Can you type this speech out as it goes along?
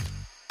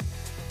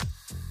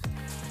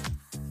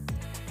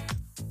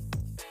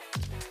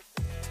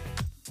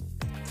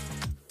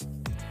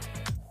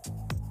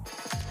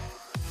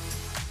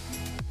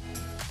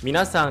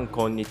皆さん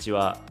こんにち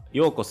は。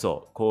ようこ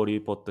そ交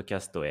流ポッドキャ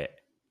スト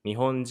へ。日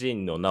本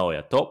人の直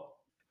哉と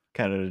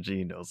カナダ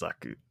人のザ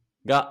ク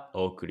が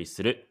お送り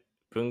する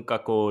文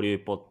化交流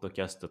ポッド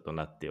キャストと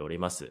なっており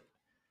ます。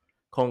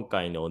今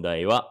回のお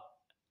題は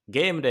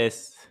ゲームで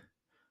す。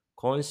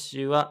今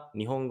週は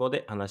日本語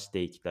で話し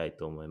ていきたい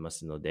と思いま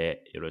すの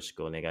でよろし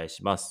くお願い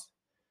します。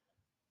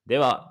で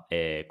は、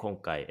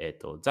今回、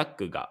ザッ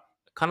クが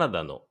カナ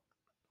ダの、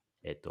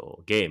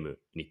ゲーム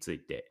につい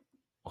て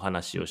お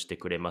話をして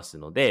くれます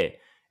ので、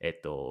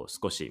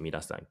少し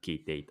皆さん聞い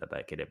ていた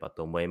だければ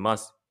と思いま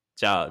す。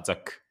じゃあ、ザッ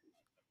ク。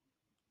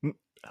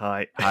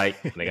はい。はい、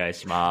お願い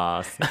し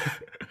ます。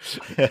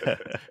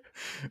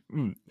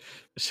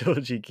正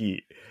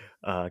直、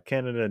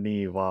カナダ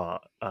に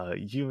は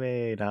有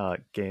名な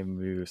ゲー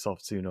ムソ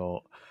フト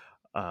の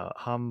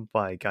販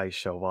売会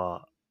社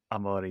はあ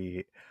ま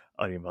り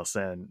ありま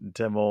せん。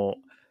でも、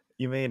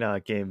有名な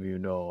ゲーム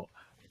の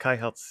開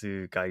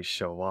発会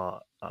社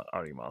は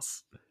ありま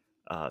す。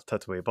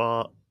例え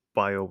ば、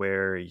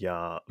BioWare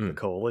や The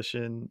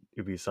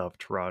Coalition、Ubisoft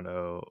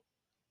Toronto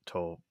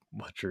と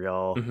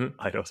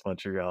Montreal、Eidos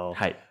Montreal、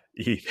はい。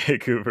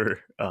Vancouver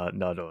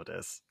など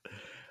です。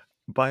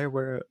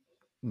BioWare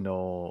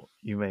の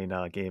有名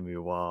なゲー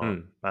ムは、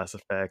Mass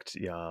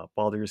Effect や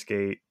Baldur's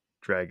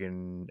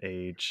Gate、Dragon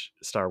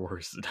Age、Star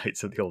Wars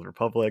Knights of the Old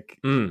Republic、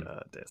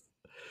です。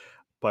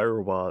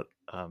BioWare は、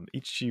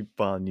一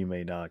番有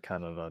名なカ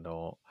ナダ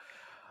の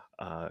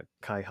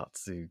開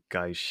発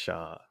会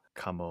社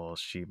かも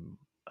し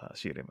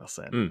れま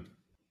せん。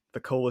The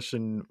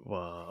Coalition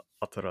は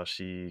新し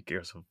い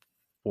Gears of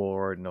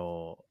War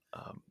の、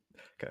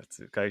開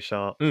発会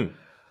社。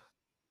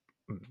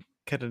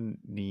カナダ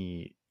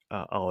に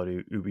あ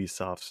る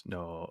Ubisoft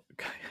の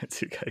開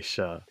発会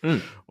社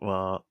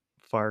は、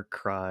Far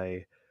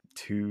Cry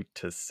 2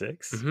 to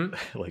 6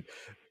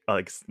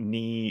 like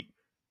 2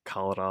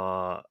か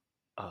ら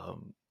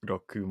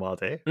6ま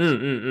で。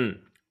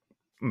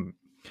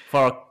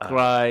Far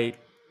Cry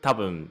多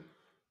分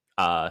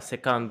セ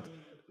カン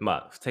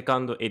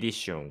ドエディ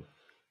ション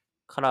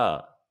か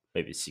ら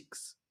maybe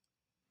 6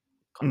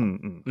かな。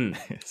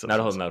な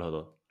るほどなるほ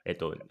ど。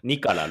2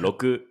から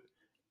6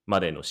ま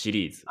でのシ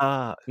リーズ。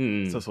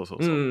そう。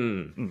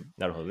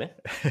なるほどね。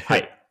は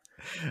い。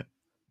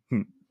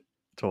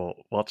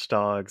と Watch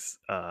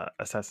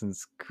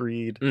Dogs、Assassin's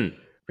Creed、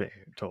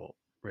と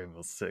Rainbow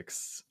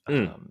Six、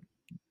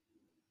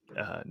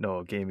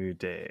のゲーム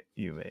で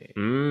有名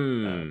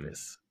で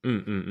す。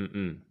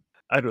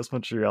Eidos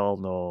Montreal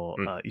の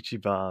一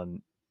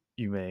番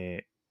有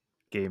名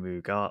ゲー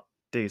ムが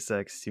Deus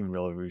Ex Human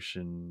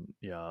Revolution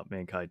や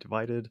Mankind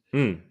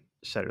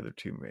Divided、Shadow of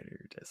the Tomb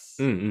Raider で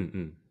す。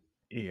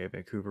EA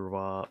Vancouver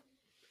は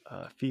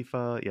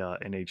FIFA や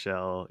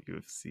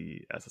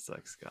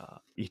NHL、UFC、SSX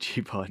が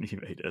一番有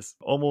名です。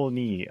主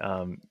に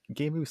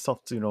ゲームソ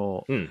フト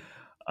の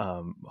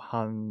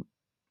販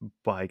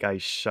売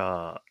会社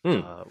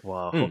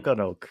は他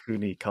の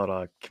国か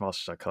ら来ま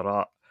したか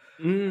ら、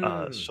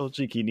正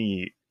直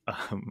に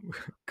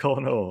こ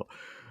の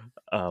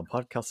ポ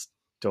ッドキャス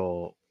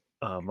ト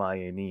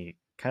前に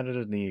カナ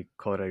ダに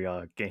これ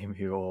がゲー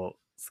ムを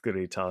作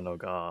れたの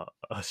が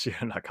知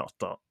らなかっ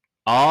た。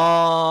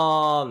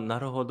な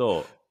るほ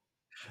ど。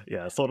い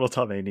や、その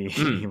ために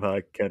今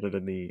カナダ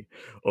に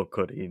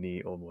送り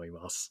に思い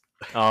ます。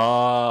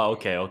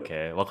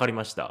OK。わかり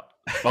ました。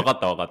わかっ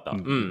た。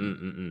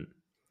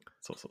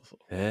そう。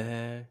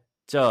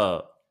じゃ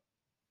あ、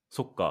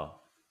そっ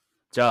か。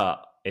じゃ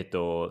あ、ザ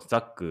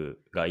ッ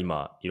クが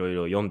今いろい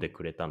ろ読んで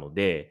くれたの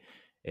で、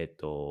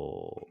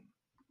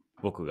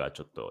僕が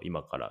ちょっと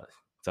今から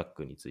ザッ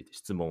クについて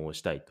質問を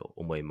したいと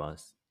思いま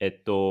す。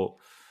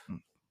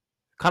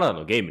カナダ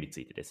のゲームに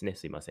ついてですね、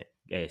すいませ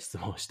ん。質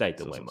問したい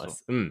と思いま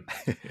す。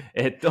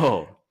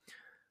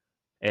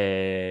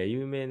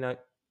有名な、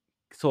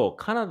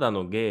カナダ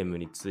のゲーム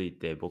につい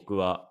て僕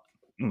は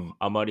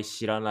あまり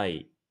知らな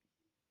い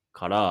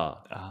か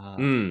ら、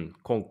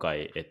今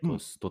回、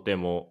とて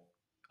も、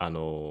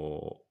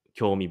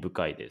興味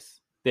深いで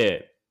す。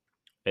で、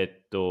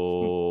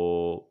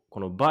こ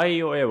のバ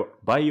イオウ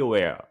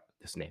ェア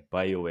ですね。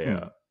バイオウェ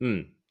ア、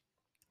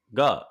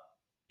が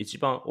一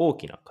番大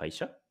きな会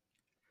社？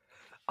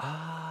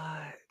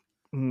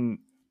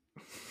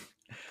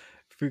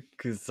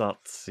複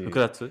雑。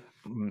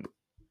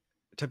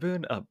多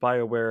分、バ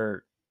イオウェ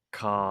ア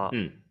か、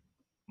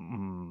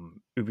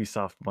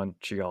Ubisoft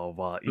Montreal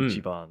は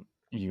一番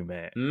有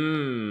名。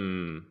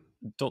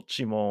どっ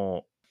ち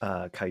も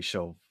会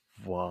社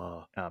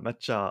はめっ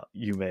ちゃ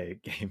有名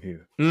ゲー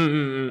ム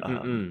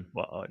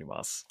はあり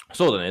ます。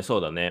そ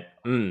うだね。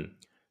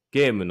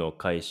ゲームの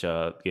会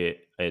社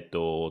で、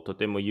と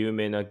ても有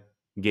名な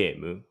ゲー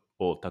ム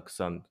をたく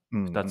さん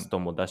2つと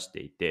も出し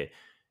ていて、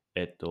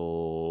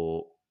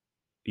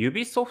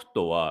指ソフ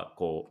トは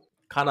こう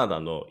カナダ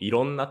のい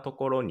ろんなと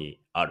ころ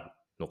にある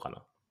のか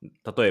な。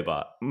例え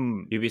ば、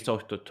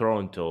Ubisoft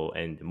Toronto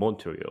and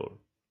Montreal、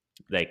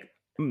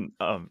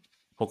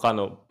他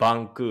のバ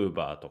ンクー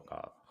バーと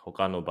か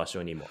他の場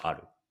所にもあ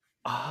る。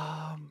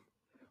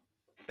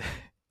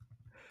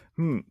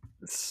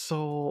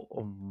そ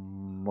う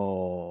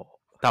も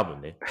多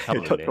分ね。多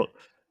分ね。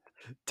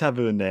多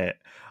分ね、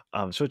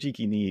正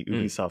直にうん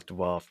Ubisoft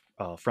は、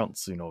フラン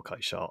スの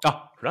会社。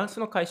あ、フランス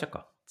の会社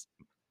か。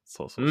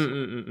そうそうそ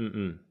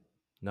う。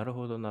なる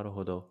ほど、なる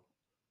ほど。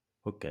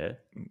OK。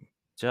うん。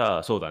じゃ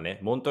あ、そうだね。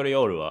モントリ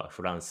オールは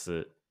フラン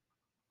ス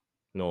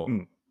の、う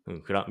ん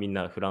みん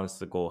なフラン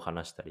ス語を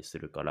話したりす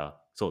るから、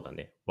そうだ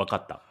ね。わか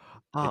った。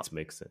あ、It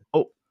makes sense.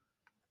 お、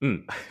う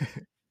ん。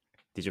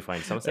Did you find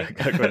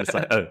something? ごめんな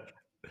さい。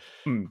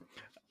うん。うん。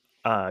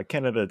カ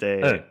ナダうん。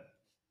で、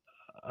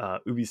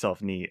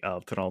Ubisoft に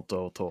トロン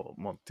トと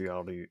モントリ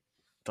オール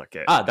だ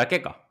け。あ、だけ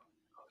か。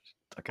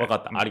だけ。わか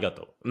った。ありがが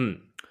とう。う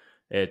ん。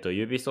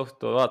ユビソフ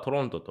トはト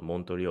ロントとモ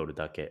ントリオール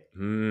だけ。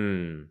う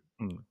ん。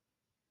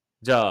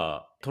じゃ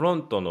あ、トロ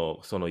ント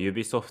のそのユ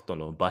ビソフト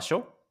の場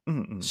所う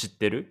んうん。知っ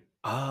てる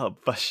場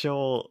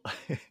所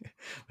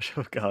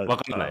が、わ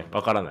からない。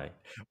わからない。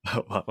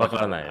わわか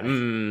らない。からない。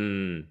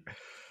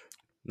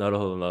なる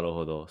ほど、なる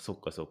ほど。そっ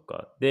か、そっ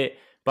か。で、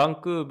バ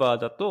ンクーバー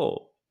だ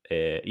と、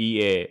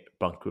EA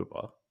バンクー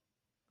バ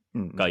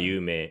ーが有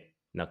名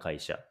な会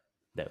社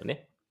だよ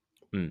ね。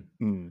うん。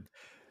うん。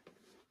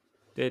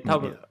で、多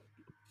分、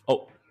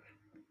お、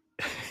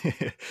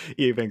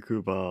EA バン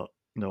クーバ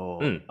ーの、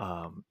うん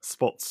ス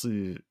ポー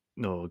ツ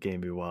のゲー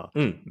ムは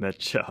うん。めっ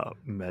ちゃ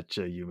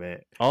有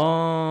名。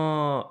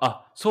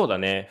そうだ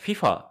ね。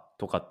FIFA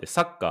とかって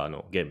サッカー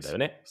のゲームだよ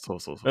ね。そう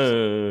そうそうそ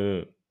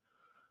う。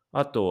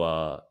あと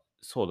は、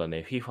そうだ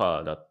ね。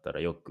FIFA だったら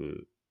よ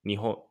く、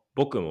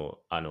僕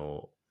も、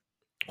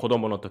子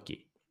供の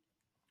時、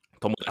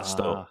友達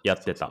とや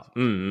ってた。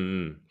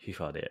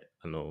FIFA で、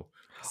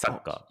サ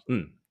ッカ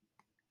ー。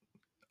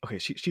OK、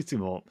質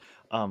問。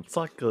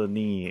サッカー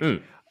に、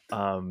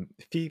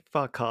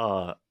FIFA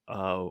か、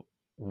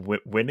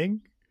Winning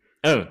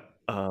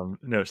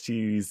のシ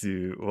リー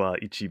ズは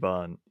一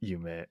番有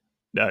名。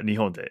日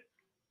本で。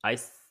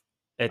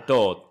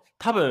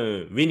多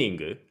分、ウィニン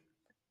グ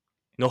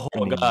の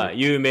方が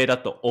有名だ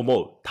と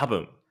思う。多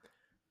分。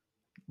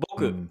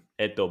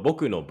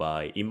僕の場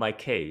合、in my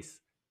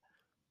case、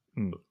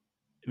ウ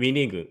ィ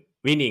ニ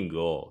ン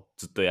グを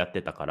ずっとやっ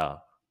てたか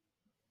ら、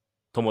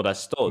友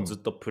達とずっ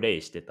とプレ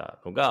イして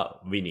たの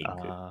がウィニング。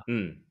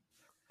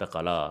だ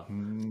から、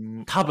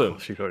多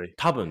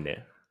分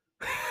ね。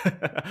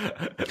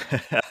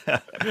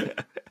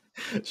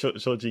正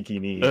直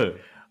に、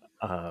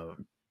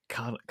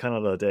カ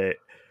ナダで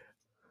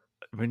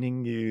ウィニ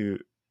ン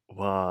グ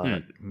は、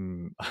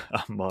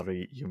あんま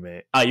り有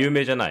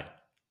名じゃない。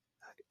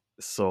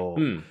そ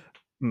う。ウ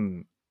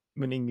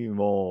ィニング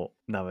も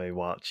名前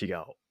は違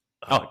う。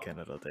カ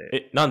ナダ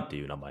で。なんて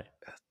いう名前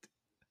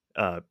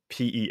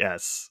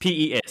PES.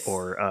 PES.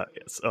 Or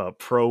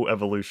Pro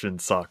Evolution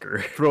Soccer.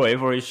 Pro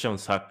Evolution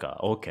Soccer.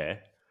 OK.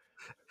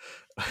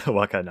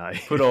 わかんない。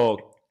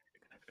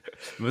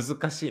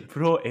難しい。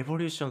Pro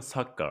Evolution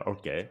Soccer.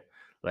 OK.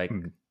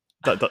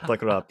だ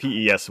から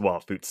PES は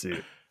普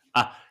通。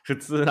普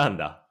通なん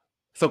だ。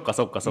そっか。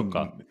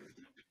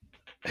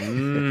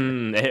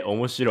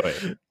面白い。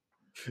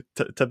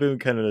多分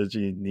カナダ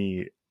人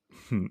にウ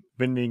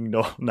ィニング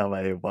の名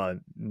前は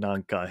な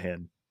んか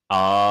変。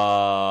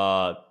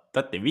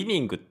だってウィニ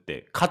ングっ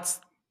て勝つ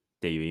っ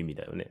ていう意味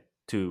だよね。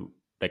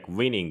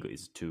winning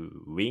is to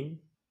win?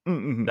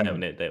 だよ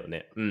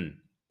ね。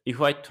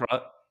If I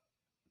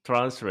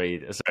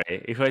translate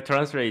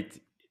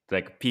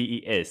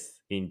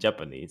PES in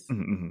Japanese,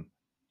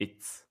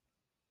 it's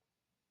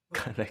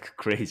kind of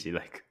crazy,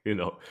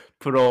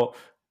 pro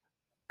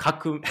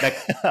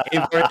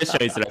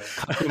evolution is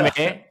革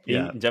命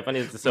in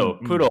Japanese, so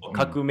プロ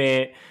革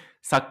命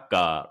サッ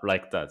カー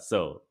like that,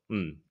 so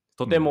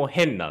とても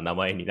変な名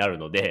前になる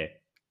の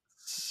で、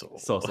そう。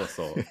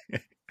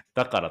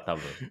だから多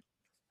分、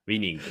ウィ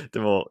ニング。で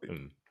も、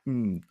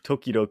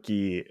時々、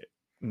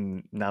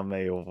名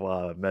前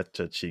はめっ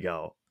ちゃ違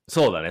う。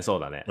そうだね。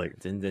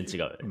全然違う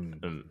よね。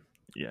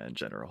Yeah, in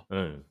general.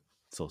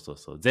 そう。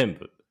全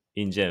部、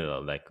in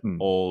general,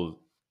 all,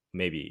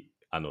 maybe,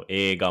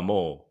 映画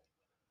も、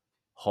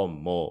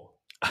本も、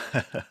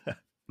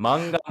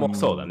漫画も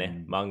そうだ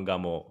ね。漫画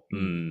も、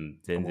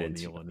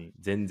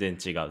全然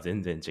違う。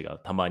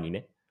たまに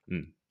ね。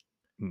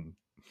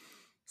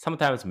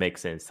Sometimes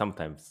makes sense,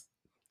 sometimes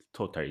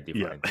totally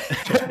different.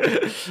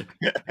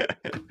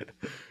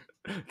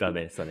 だ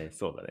ね、そう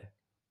だね。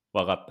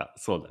わかった。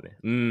そうだね。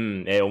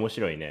面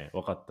白いね。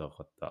わかっ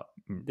た。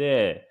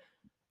で、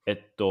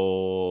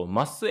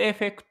マスエ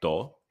フェク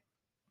ト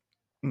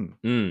っ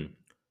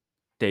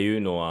てい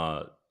うの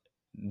は、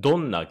ど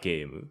んな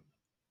ゲーム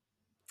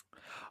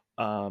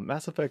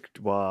Mass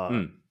Effect は、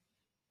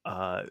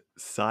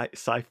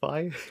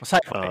sci-fi?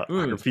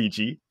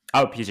 RPG?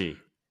 RPG.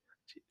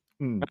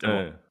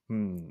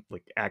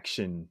 Like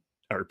action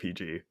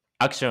RPG.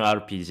 Action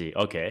RPG,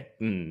 okay.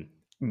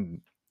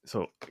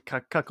 そう、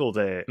過去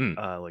で、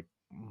like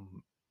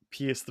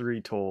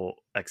PS3 と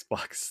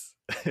Xbox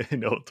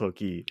の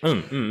時、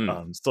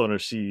その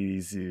シリ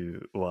ー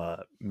ズ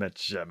はめ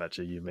ちゃめ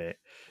ちゃ有名。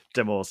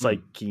でも最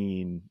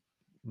近、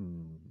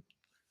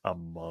あ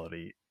んま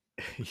り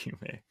有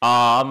名。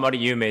あんま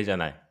り有名じゃ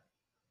ない。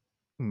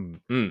う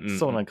ん。うんうんうん。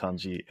そんな感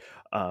じ。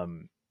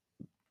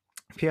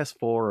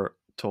PS4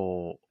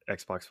 と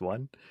Xbox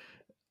One、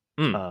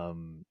う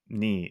ん。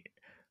に、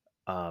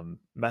Mass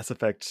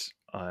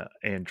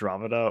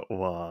Effect、Andromeda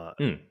は、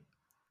うん。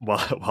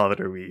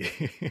悪い。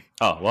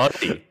あ、悪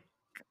い。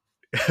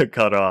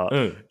から、う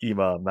ん。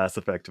今、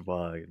Mass Effect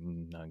は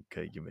なん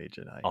か夢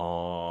じゃない。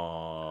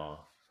あ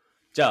あ。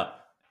じゃ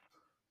あ、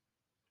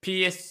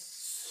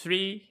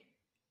PS3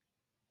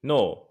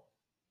 の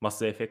マ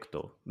スエフェク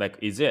ト、like,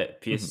 is it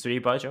うん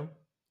PS3 version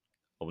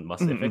of マ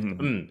うんうスエフェク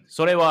ト？うんん。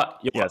それ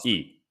は、Yes. い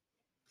い。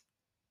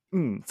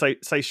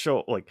最初、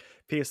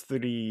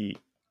PS3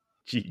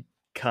 時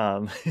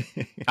間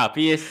あ、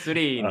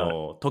PS3 あ、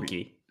の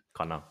時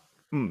かな。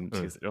違ううん。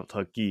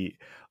時、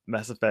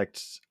Mass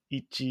Effect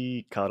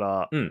 1か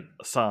らうん。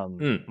う3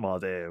ん。ま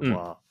でうん。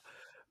は、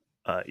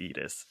いい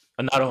です。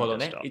あ、なるほど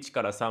ね。いいでした。1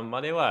から3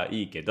までは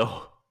いいけ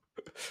ど、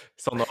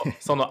その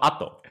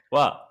後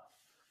は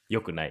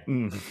良くない。う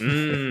ん。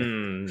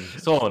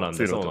そうなんだ、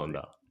その通り。そうなん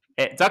だ。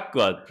ザック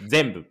は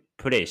全部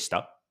プレイし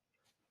た？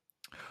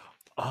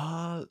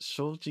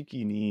正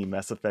直に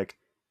Mass Effect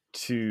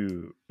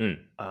 2、う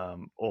ん。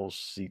を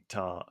し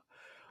た。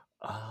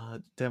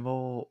で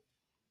も、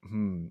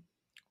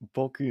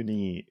僕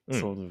にうん。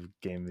その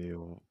ゲー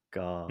ム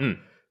が、うん。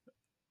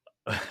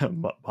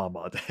まあ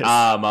まあです。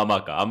ああ、まあま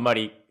あか。あんま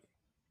り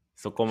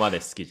そこまで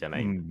好きじゃな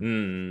いんだ。う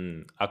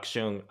ん。アクシ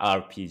ョン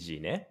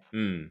RPG ね。う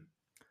ん。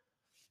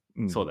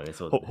うん。そうだね、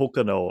そうだね。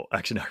他の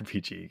アクション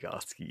RPG が好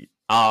き。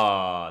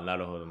ああ、な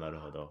るほど、なる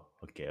ほど。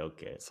オッケー、オッ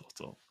ケー。そう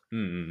そうん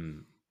うんう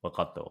ん。わ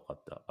かった、わか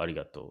った。あり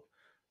がとう。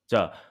じ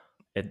ゃあ、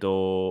I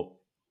don't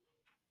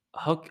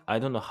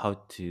know how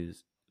to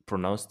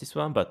pronounce this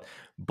one, but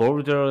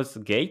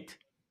Baldur's Gate?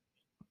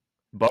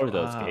 う。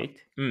Baldur's Gate?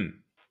 う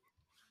ん。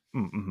う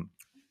んうん。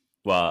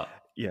は、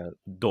いや、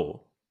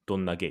ど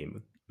んなゲー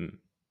ム？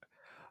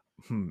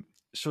うん。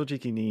正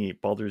直に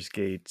Baldur's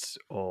Gate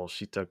を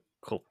した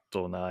こ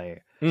とな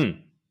い。う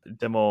ん。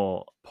で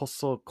も、パ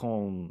ソ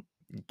コン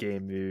ゲ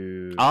ー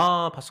ム、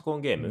ああ、パソコ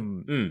ンゲーム？う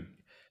ん、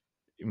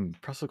うん。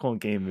パソコン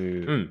ゲーム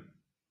うん。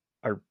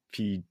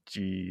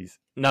RPGs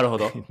なるほ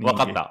ど。わ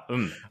かっにた。う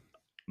ん。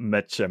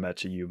めちゃめ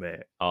ちゃ有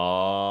名。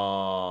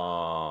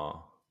あ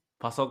あ、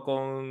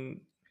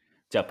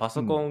じゃあパ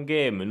ソコうん。ン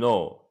ゲーム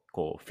の、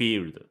こう、フィ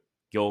ールド、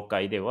業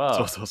界では、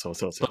そうそうそう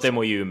そうそうそう。とて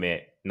も有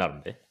名な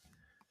ので。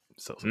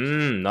そうそうそ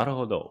うそう。なる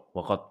ほど。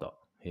わかった。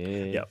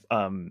いや、へ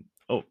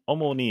え。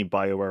主に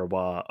BioWare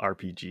は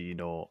RPG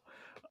の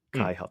う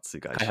ん。開発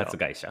会開社。発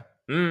会社。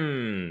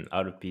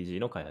RPG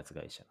の開発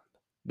会社なんだ。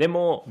で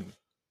も、うん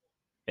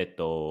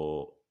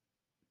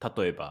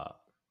例えば、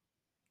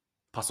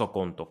パソ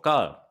コンと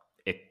か、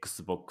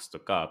Xbox と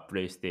か、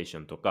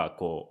PlayStation とか、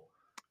こ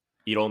う、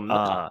いろん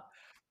な、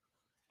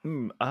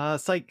あ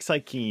最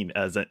近、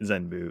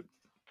全部。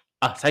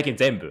最近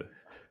全部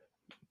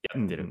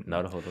やってる。うんうんうん。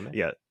なるほどね。い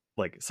や、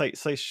最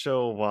初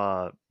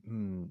は、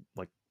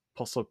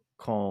パソ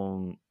コ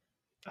ン、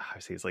how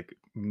to say it's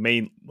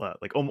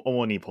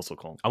主にパソ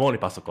コン。主に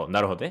パソコン。な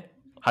るほどね。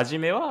初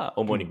めは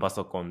主にうん。パ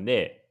ソコン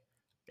で、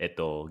ゲ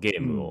ー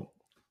うん。ムを、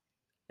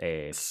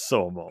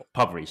そう思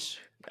パブリッシ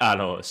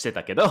ュ、して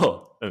たけ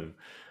ど、うん。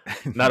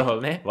なるほ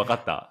どね。わか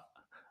った。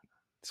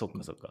そっう。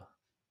かそっか。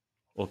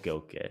オッケー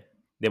オッケー。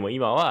でも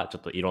今はちょ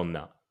っといろん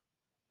な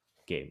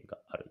ゲームが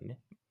あるね。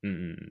う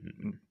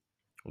ん。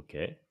オッ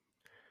ケ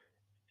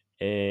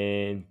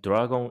ー。ド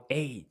ラゴン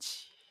エイ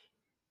ジ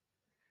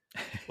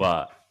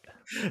は、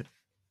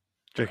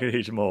ジャケ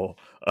イジも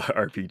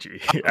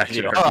RPG、アク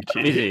ション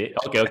RPG?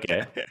 オッケーオッ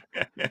ケ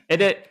ー。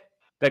で、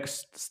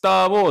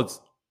Star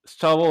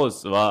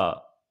Wars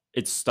は、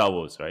it's Star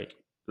Wars, right?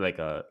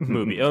 Like a うん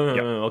うん movie. いや、オ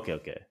ッケーオ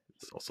ッケ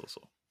そうそう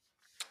そ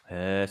ー。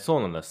へえ、そ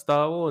うなんだ。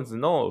Star Wars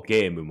の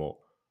ゲーム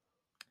も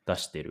出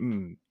してう。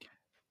る。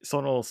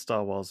その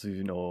Star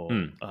Wars の、う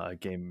ん。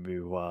ゲー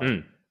ムはう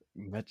ん。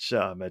めち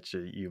ゃめち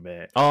ゃ有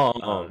名。あ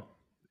あ、あ、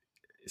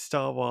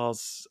Star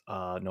Wars、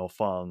の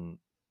ファン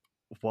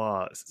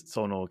は、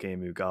そのゲー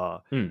ム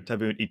がうん。多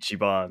分一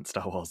番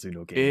Star Wars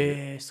のゲ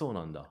ーム。そう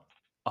なんだ。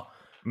あ、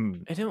う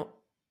ん。でも、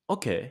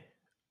OK。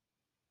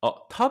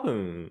多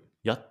分、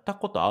やった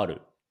ことあ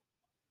る。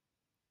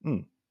う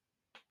ん。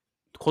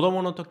子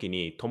供の時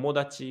に友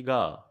達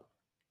が、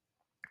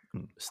う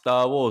ん。ス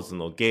ター・ウォーズ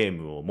のゲー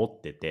ムを持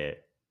って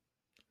て、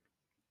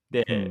う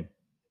ん。で、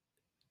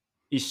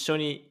一緒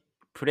に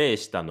プレイ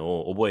した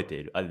のを覚えて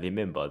いる。I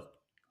remember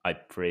I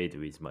played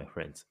with my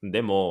friends.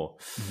 でも、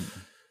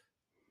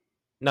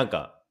なん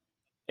か、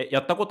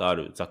やったことあ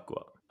るザック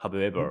は。Have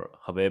you うん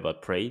ever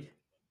played?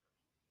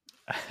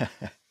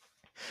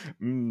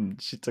 うん、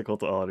知ったこ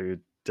とあ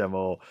る。で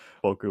も、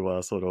僕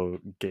はその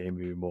ゲー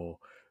ムも、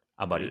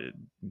あまり。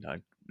あま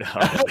り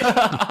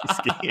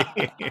好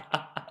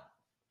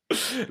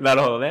き。な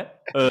るほどね。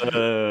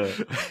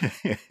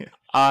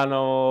あ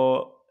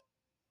の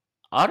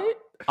あれ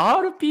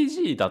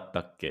 ?RPG だった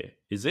っけ？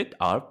 Is it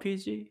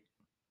RPG?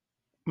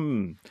 う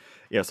ん。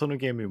いや、その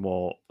ゲーム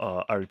も、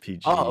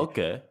RPG。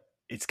OK。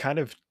It's kind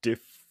of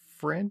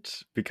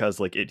different because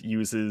it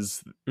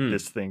uses う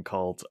this ん。thing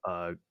called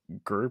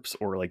GURPS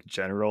or like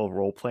general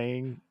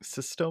role-playing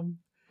system.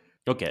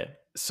 Okay.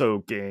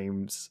 So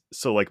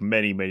like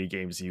many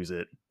games use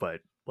it,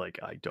 but like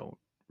I don't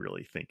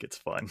really think it's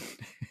fun.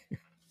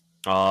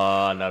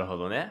 ああ、なるほ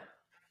どね。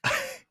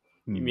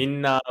み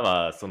んな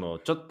はその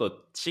ちょっ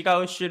と違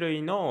う種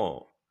類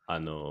の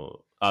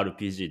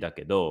RPG だ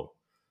けど、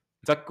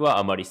ザックは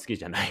あまり好き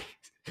じゃないっ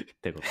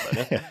てこと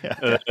だ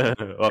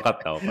ね。わかっ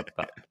たわかっ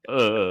た。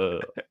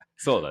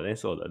そうだね、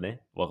そうだ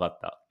ね。わかっ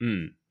た。う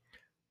ん。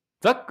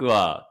ザック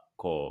は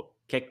こ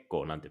う結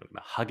構なんていうの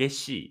かな、激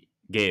しい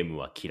ゲーム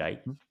は嫌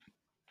い。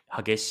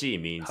激しい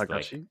means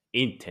like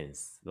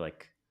intense,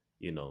 like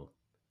you know,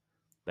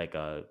 like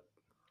a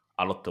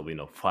lot of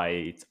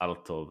fights, a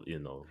lot of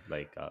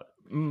like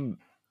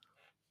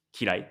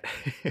嫌い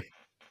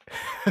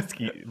好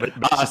き。めっち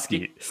ゃ好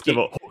き。好き。で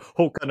も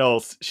他の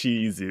シ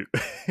リーズ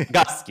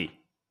が好き。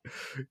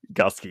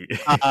が好き。オ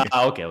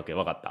ッケーオッケー、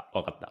わかった。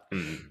わかった。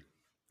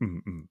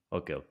オ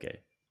ッケーオッ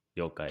ケー。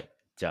了解。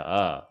じ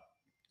ゃあ、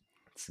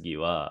次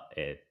は、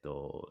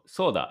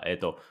そうだ、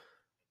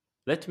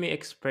Let me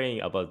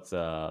explain about the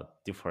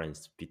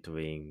difference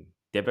between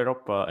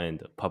developer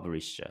and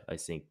publisher. I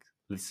think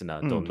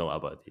listener don't know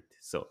about it.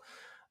 So,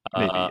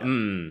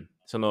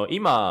 その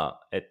今、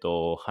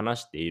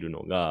話している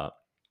のが、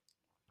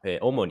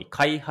主に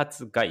開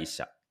発会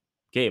社、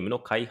ゲームの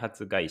開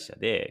発会社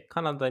で、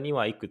カナダに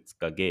はいくつ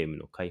かゲーム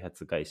の開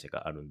発会社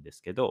があるんで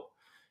すけど、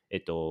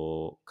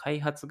開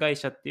発会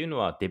社っていうの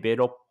はデベ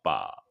ロッ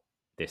パ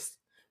ーで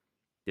す。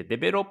で、デ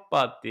ベロッ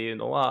パーっていう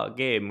のは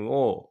ゲーム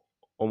を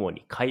主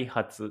に開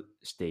発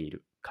してい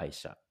る会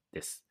社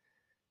です。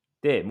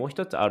で、もう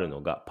一つある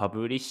のがパ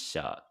ブリッシ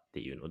ャーっ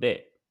ていうの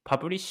で、パ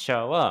ブリッシャー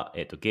は、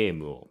ゲー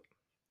ムを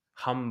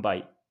販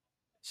売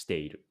して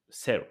いる、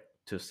sell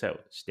to sell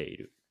してい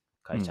る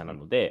会社な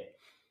ので、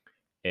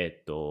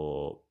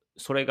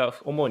それが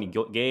主にゲ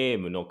ー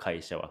ムの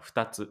会社は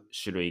2つ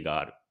種類が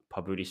ある。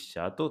パブリッシ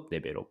ャーと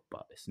デベロッ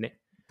パーですね。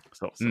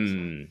そう。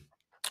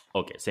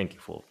OK, thank you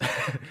for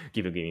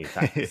giving me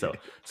time.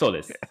 そう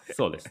です。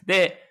そうです。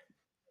で、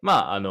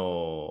まあ、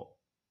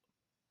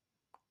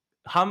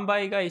販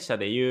売会社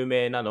で有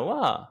名なの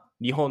は、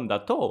日本だ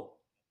と、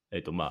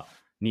まあ、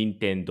任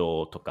天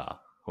堂と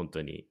か、本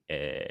当に、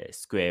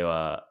スクエ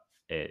ア、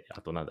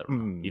あとなんだろう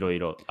な、いろい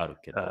ろある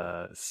けど、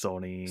ソ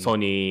ニ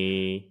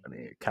ー、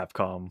カプ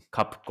コン、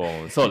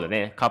そうだ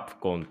ね、カプ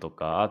コンと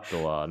か、あ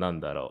とはなん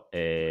だろう、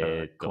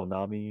コ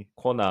ナミ、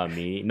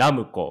ナ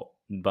ムコ、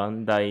バ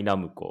ンダイナ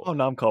ムコ、バン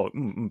ダ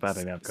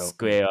イナムコ、ス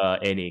クエア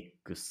エニッ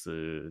ク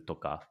スと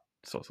か、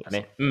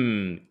ね、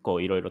こ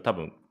ういろいろ多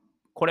分、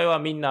これは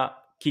みん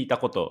な聞いた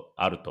こと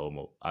あると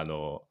思う。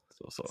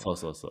そ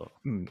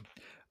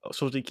う。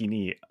正直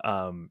に、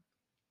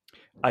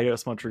アイア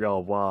スモントリガ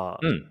ルは、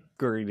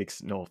グリニック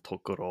スのと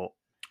ころ。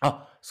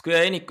スクエ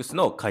アエニックス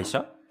の会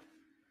社？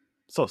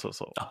そう。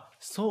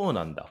そう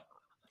なんだ。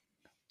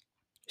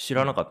知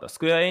らなかった。ス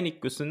クエアエニッ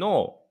クス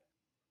の、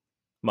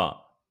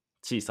まあ、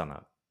小さ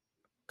な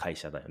会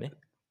社だよね。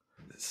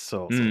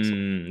そう。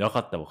わか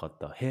っ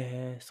た。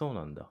へえ、そう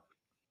なんだ。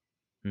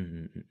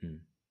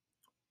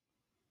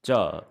じ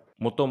ゃあ、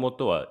もとも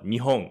とは日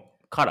本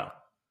か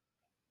ら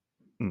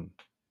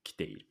来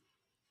ている。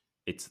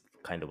It's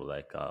kind of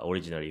like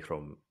originally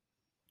from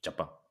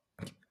Japan.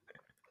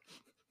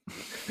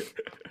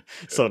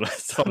 そ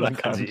んな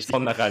感じ。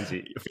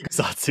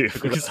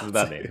複雑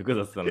だ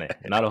ね。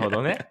なるほ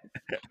どね。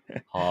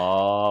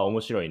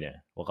面白い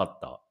ね。わかっ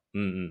た。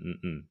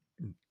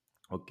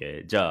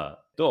OK。じゃ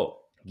あ、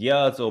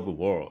Gears of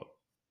War。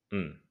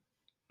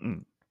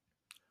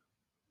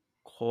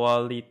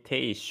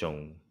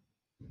Coalition。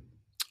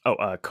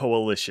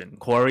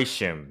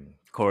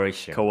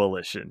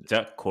Coalition。じゃ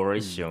あ、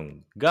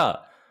Coalition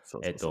が、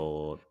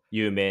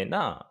有名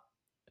な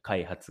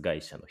開発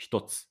会社の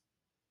一つ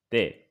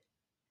で、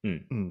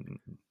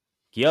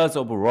Gears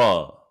of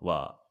War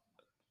は、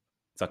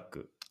ザッ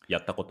ク、や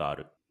ったことあ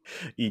る？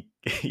一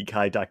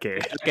回だけ。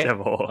で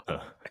も、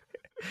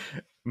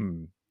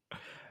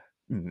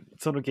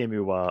そのゲー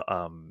ム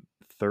は、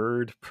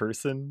third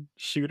person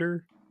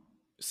shooter?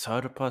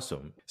 Third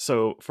person?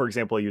 So, for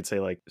example, you'd say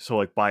like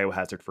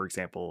Biohazard, for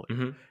example,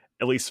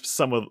 at least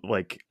some of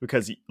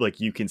because like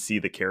you can see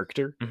the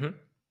character.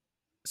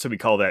 So we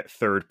call that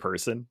third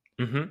person.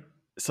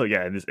 So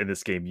yeah, in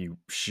this game you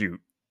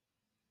shoot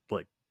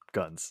like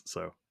guns.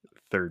 So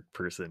third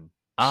person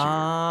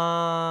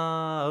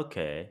shooter.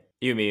 Okay.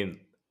 You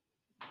mean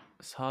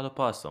third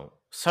person?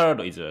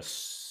 Third is a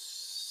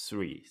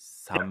 3.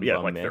 3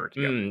番目。like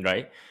third.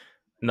 Right?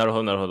 なる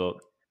ほど。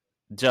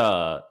じ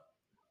ゃあ、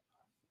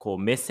こう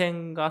目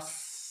線が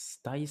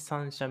第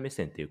三者目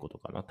線っていうこと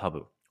かな、多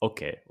分。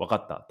OK、わか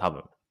った、多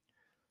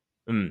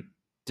分。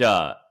じ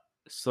ゃあ、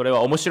それ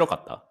は面白か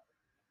った？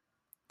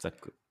ザッ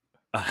ク。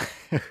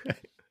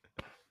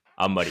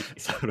あんまり。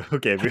その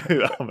ゲー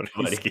ムあんま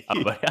り好き。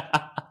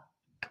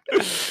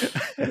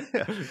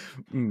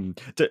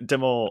で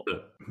も、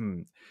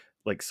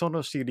like そ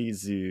のシリー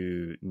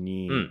ズ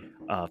に、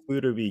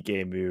古い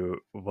ゲー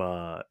ム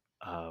は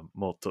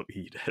もっと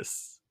いいで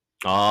す。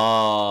そ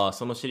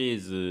のシリー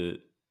ズ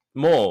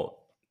も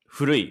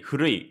古い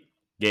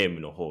ゲーム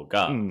の方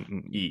が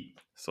いい。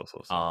そう。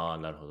ああ、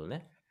なるほど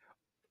ね。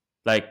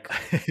like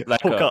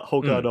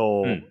他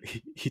の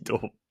人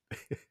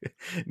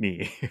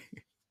に。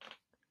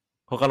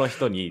他の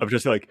人に。I'm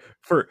just like,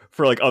 for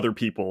like other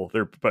people,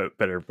 they're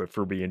better, but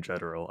for me in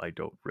general, I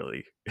don't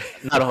really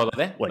なるほど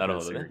ね。 like なる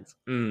the ほどね。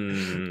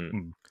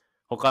series.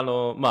 他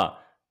の、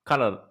ま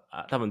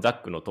あ、多分ザ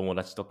ックの友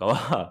達とか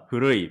は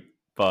古い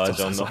バー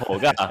ジョンの方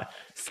が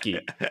好きっ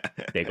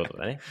ていうこと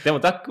だね。でも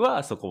ザック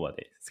はそこま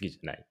で好きじ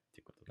ゃないって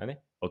いうことだ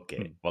ね。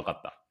OK、わか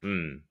った。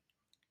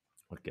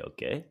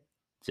OK。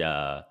じ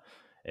ゃあ、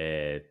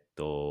Far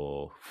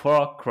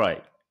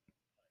Cry。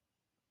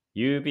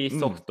ユビ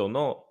ソフト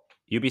の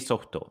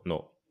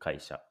会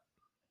社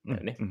だ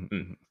よね。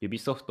ユビ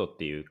ソフトっ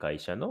ていう会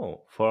社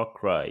の Far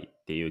Cry っ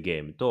ていうゲ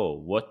ーム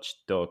と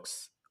Watch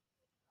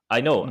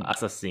Dogs。I know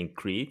Assassin's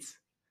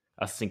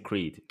Creed。Assassin's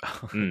Creed。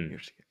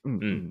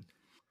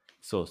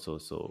そう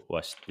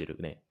は知ってる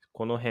ね。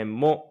この辺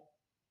も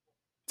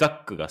ザ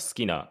ックが好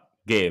きな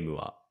ゲーム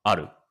はあ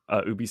る。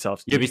ユビソ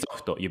フ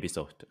ト。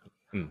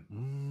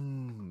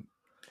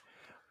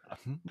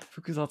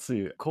複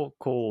雑。高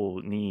校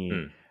に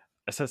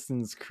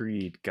Assassin's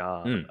Creed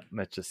が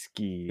めっちゃ好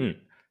き。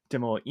で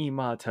も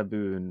今多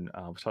分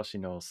私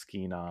の好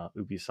きな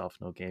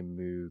Ubisoft のゲー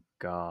ム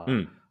が、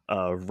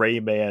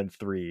Rayman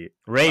 3。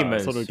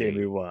そのゲ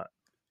ームは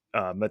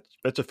めっ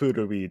ちゃ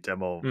古いで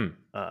も、め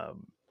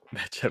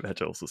ちゃめ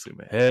ちゃおすす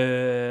め。へ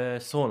え、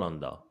そうなん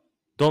だ。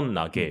どん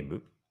なゲー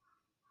ム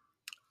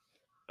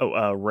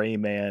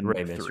？Rayman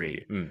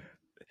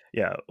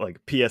 3。Yeah,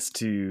 like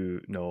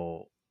PS2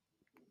 の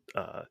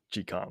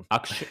時間。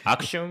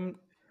Action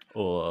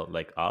or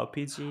like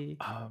RPG?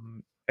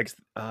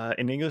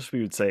 In English,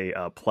 we would say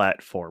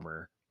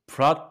platformer.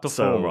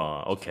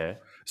 Platformer, okay.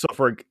 So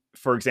for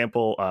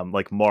example,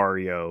 like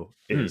Mario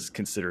is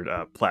considered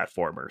a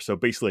platformer. So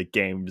basically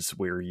games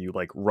where you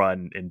like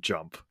run and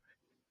jump.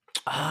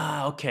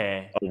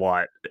 Okay. A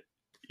lot.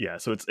 Yeah,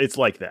 so it's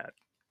like that.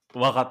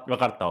 わかっ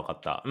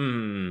た。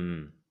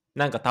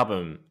なんか多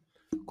分、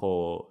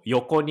こう、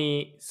横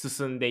に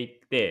進んでいっ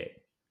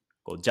て、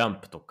こうジャ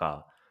ンプと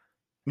か、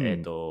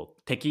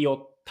敵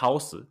を倒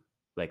す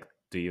Like,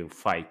 do you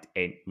fight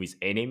with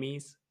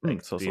enemies?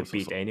 Like, do you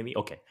beat enemy?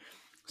 Okay.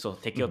 そう、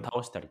敵を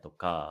倒したりと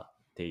か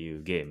ってい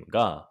うゲーム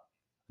が、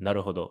な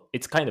るほど。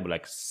It's kind of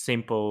like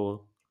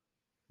simple,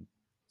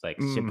 like,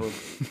 you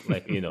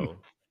know.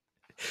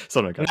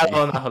 そんな感じ。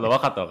なるほど。わ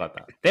かった。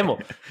でも、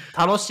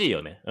楽しい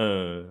よね。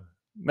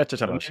めっ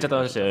ちゃ楽しい。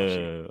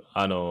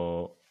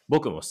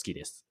僕も好き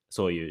です。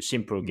そういうシ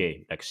ンプルゲー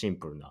ム、like シン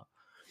プルな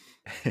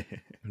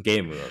ゲ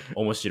ームが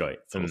面白い。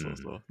そう。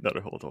な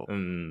るほど。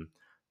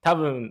多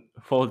分、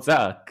for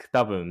Zack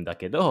多分だ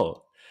け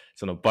ど、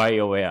その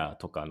BioWare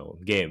とかの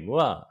ゲーム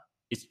は、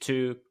it's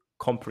too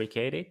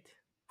complicated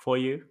for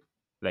you?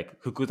 Like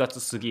複雑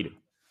すぎる。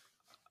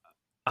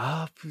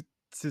複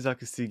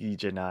雑すぎ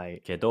じゃな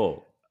いけ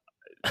ど、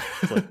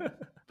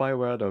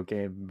BioWare の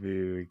ゲー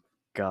ム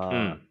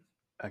が、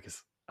I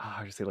guess,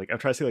 how to say, like, I'm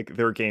trying to say, like,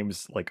 their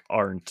games, like,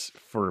 aren't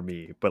for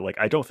me, but,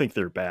 like, I don't think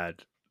they're bad.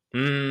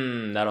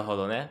 なるほ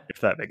どね。If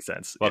that makes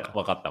sense. わ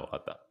かった。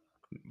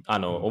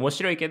面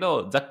白いけ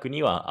ど、ザック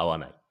には合わ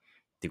ないっ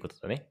ていうこと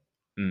だね。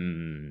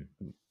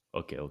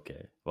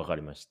OK。わか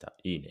りました。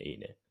いい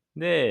ね。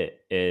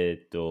で、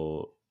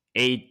Eidos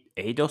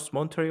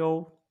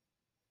Montreal?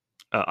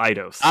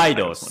 Eidos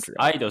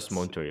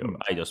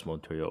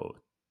Montreal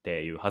っ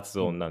ていう発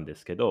音なんで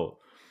すけ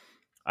ど、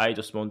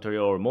Eidos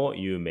Montreal も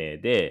有名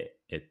で、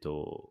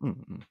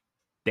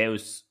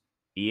Deus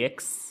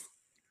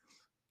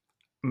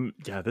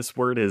Ex?Yeah, this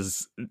word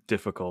is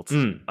difficult.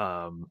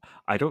 I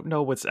don't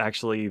know what's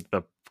actually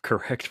the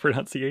correct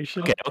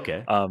pronunciation.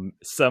 Okay.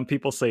 Some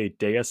people say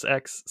Deus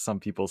Ex, some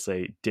people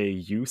say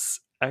Deus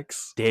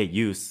Ex.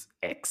 Deus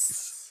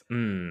Ex.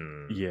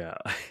 Yeah,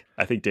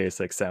 I think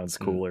Deus Ex sounds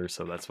cooler,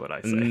 so that's what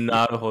I say.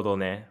 なるほど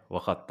ね。わ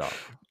かった。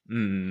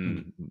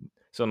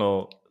そ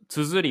の、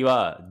綴り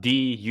は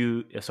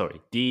Deus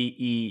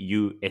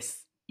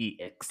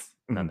Ex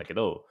なんだけ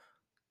ど、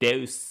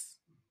Deus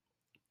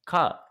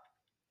か、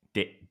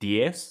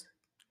Deus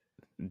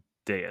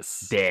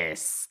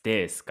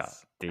かっ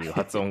ていう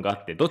発音があ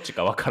って、どっち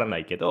かわからな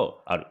いけ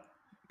ど、あるっ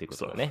ていうこ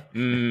とだね。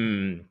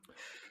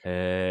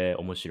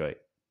面白い。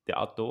で、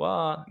あと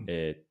は、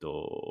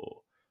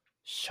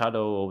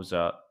Shadow of the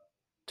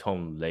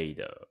Tomb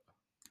Raider。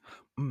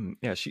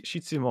いや、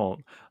質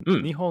問。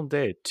日本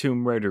で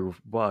Tomb Raider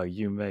は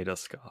有名で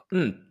すか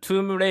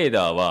？Tomb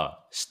Raider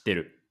は知って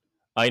る。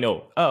I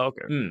know.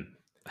 OK。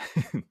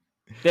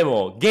で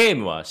も、ゲー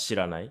ムは知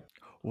らない。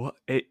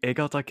映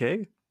画だ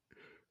け？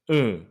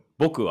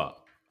僕は。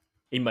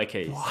In my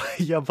case。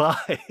やば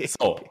い。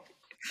そう。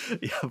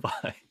やば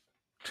い。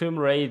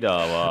Tomb Raider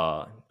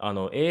は、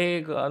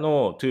映画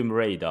の Tomb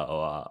Raider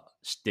は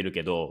知ってる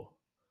けど、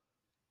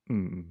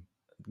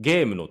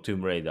ゲームの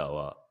Tomb Raider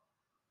は、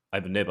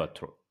I've never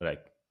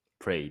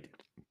played。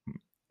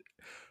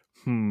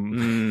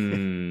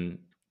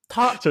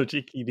正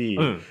直に、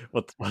うん。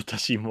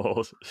私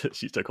も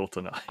したこ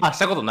とない。あ、し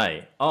たことな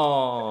い。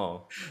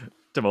ああ。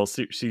でも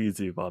シリー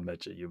ズはめっ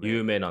ちゃ有名。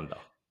有名なんだ。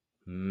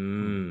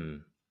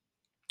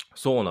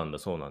そうなんだ、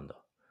そうなんだ。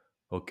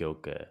オッケーオ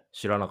ッケー。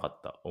知らなかっ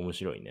た。面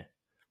白いね。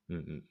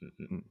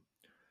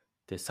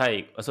で、そう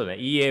ね、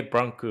EA ブ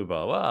ランクー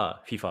バー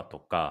は FIFA と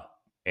か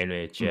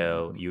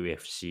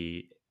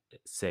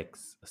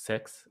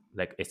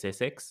NHL、UFC、like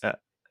SSX?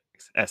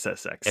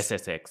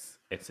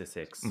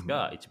 SSX。SSX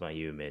が一番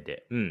有名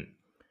で。こ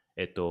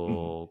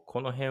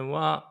の辺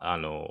は、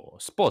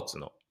スポーツ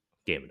の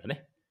ゲームだ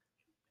ね。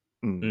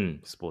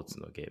スポーツ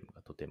のゲーム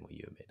がとても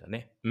有名だ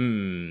ね。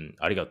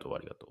ありがとう、あ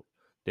りがとう。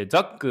で、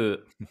ザッ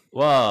ク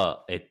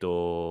は、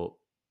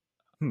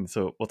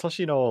そう、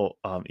私の、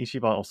一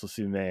番おす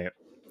すめ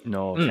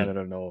のカナ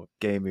ダの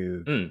ゲー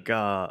ム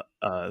が、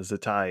絶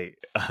対、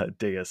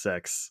Deus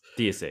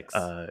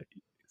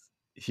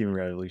Ex、Human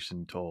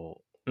Revolution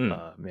と、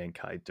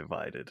Mankind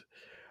Divided。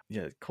い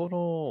や、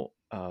こ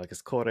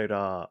れ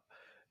ら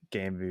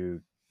ゲー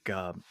ム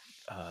が、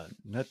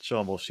めっち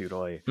ゃ面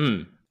白い。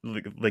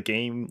The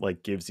game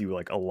like gives you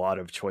like a lot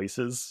of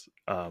choices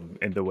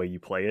in the way you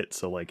play it.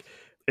 So like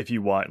if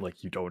you want,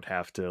 like you don't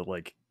have to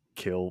like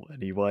kill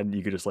anyone.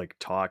 You could just like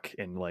talk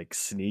and like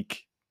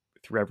sneak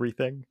through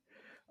everything.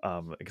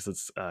 Because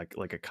it's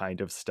like a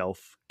kind of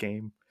stealth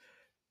game.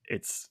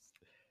 It's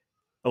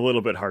a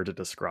little bit hard to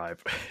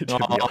describe, to be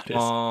honest.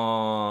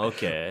 ああ、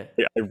OK。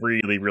Yeah, I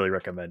really, really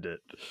recommend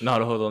it. な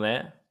るほど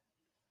ね。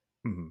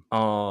じ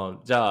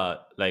ゃ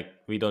あ、like,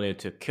 we don't need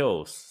to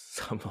kill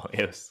someone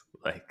else.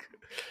 Like,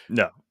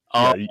 No.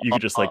 Yeah, you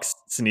could just like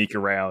sneak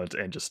around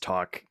and just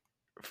talk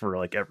for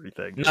like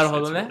everything. It's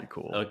really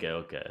cool. Okay,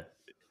 okay.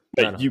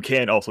 But you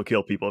can also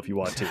kill people if you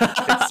want to.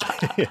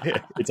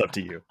 It's up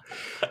to you.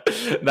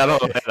 なるほ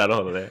どね、なる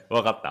ほどね。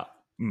わかった。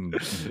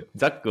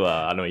ザック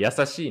は優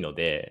しいの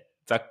で、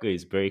ザック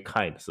is very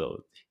kind,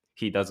 so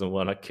he doesn't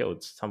wanna kill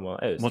someone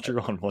else. もち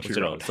ろ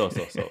ん。そう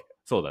そうそう。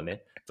そうだ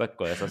ね。ザッ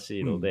クは優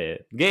しいの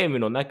で、ゲーム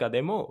の中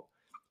でも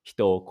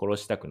人を殺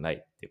したくないっ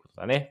ていうこ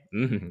とだね。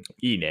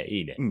いいね、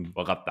いいね。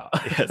わかった。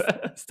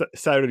ス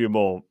タイルより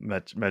もめ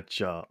っち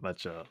ゃ面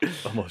白い。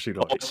面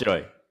白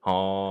い。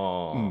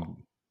はあ。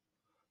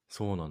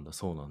そうなんだ、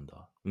そうなん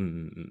だ。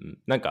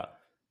なんか、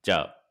じ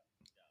ゃあ、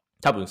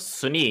多分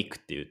スニーク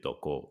っていうと、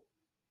こう、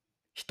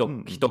人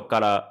か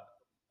ら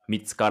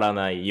見つから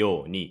ない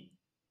ように、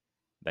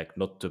like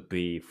not to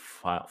be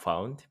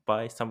found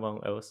by someone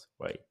else,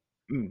 right?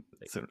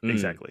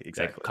 Exactly.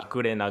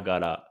 隠れなが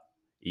ら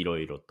いろ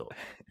いろと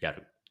や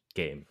る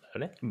ゲームだよ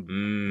ね。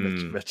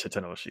めっちゃ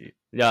楽しい。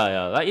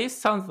Yeah, it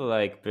sounds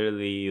like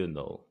very,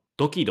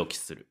ドキドキ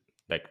する。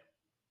like,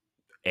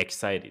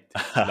 excited.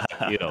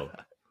 like,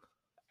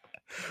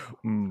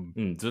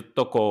 ずっ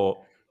と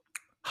こう、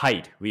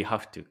hide. We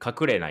have to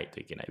隠れないと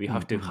いけない。We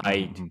have to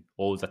hide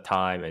all the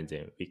time and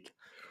then we,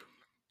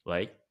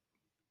 right?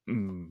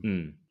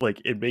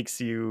 Like it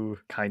makes you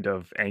kind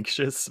of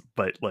anxious,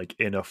 but like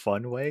in a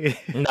fun way.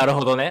 なる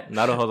ほどね。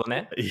なるほど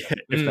ね。Yeah,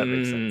 if that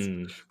makes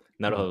sense.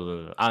 なるほ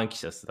ど。アンキ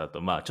シャスだと、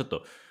まあちょっ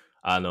と、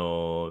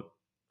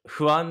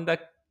不安だ、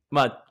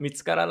まあ見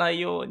つからな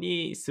いよう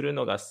にする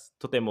のが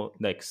とても、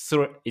like,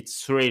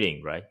 it's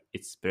thrilling, right?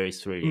 It's very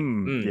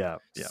thrilling. Yeah.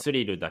 ス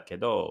リルだけ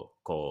ど、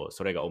こう、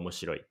それが面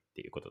白いっ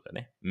ていうことだ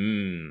ね。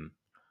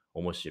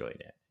面白い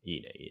ね。い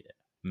いね、いいね。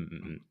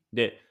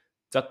で、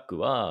ザック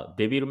は、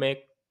デビルメイ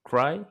ク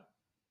ライ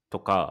と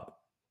か、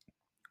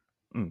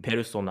ペ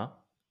ルソナ、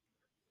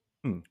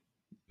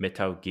メ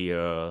タルギ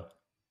ア、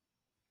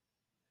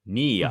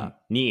ニア、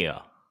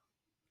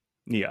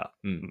and the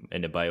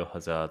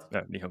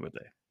Biohazard。日本語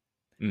で。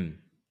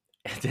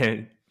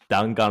で、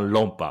弾丸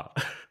論破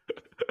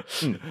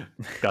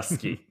が好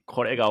き。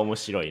これが面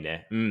白い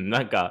ね。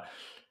なんか、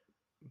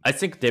I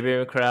think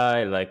Devil May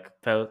Cry like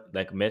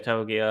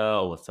Metal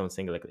Gear or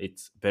something like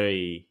it's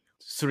very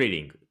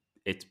thrilling.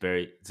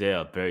 They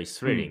are very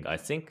thrilling, I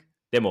think.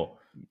 でも、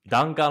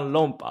弾丸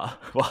論破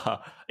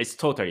は it's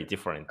totally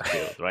different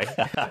field, right?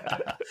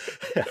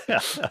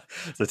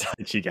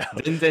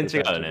 全然違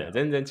うよね。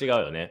全然違う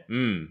よね。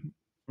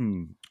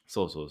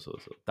そう。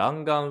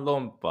弾丸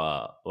論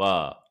破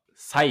は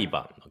裁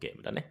判のゲー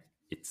ムだね。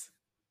It's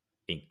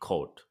in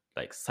court.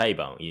 Like 裁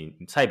判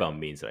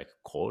means like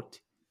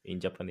court in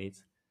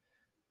Japanese.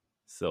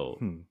 So,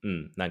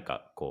 なん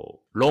か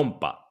こう、論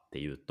破って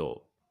いう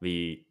と、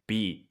we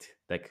beat,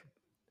 like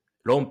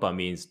論破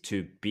means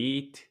to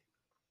beat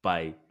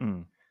by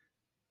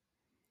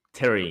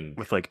telling.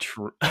 With like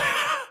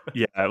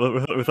yeah,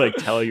 with like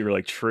telling you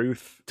like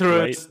truth.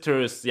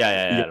 Truth.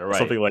 Yeah, right.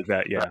 Something like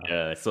that,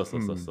 yeah. そう。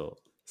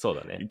そう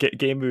だね。ゲ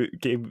ーム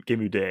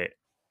で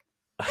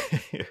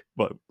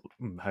but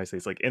how I say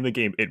it's like in the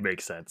game it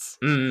makes sense.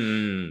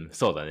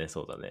 そうだね。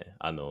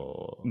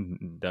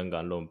弾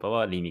丸論破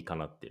は理にか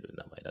なってる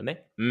名前だ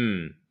ね。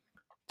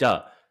じ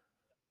ゃあ、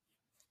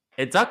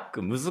ザッ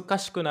ク難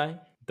しくない？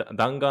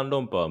弾丸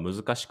論破は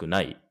難しく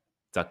ない？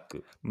ザッ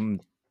ク。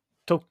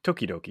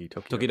時々。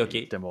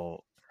で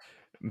も、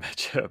め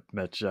ち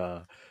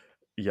ゃ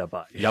や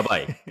ばい。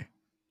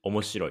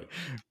面白い。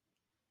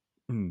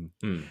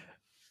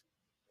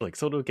Like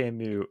Soto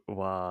Game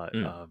wa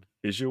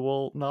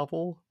visual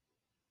novel.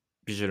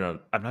 Visual.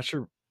 I'm not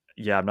sure.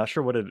 Yeah, I'm not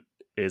sure what it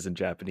is in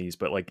Japanese,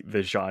 but like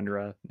the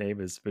genre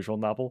name is visual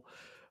novel.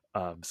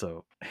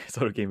 So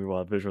Soto Game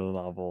wa visual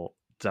novel.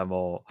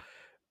 Demo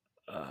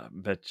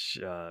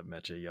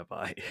mecha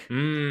yabai.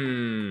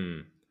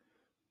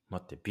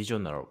 待って、ビジョ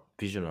ナル、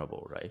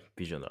right?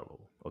 ビジョナル。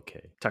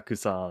OK。たく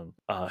さん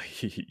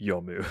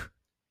読む。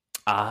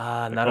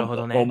あー、なるほ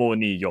どね。主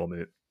に読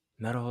む。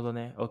なるほど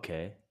ね。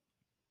OK。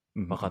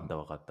わかった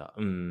わかった。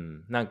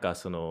なんか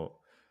そ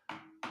の、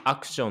ア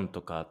クション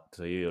とか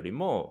というより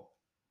も、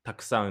た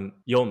くさん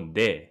読ん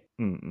で、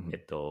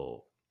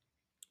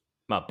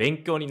まあ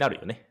勉強にな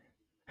るよね。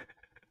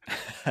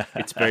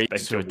It's very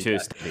useful to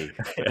study.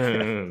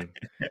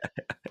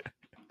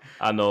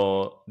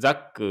 ザッ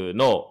ク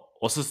の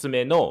おすす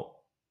めの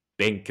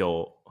勉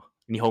強、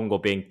日本語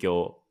勉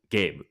強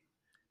ゲーム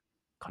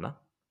かな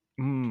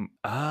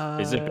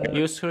？Is it very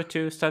useful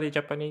to study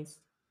Japanese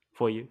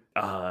for you?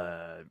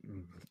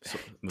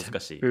 難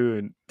しい。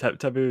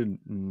多分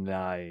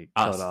ない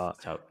か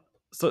ら、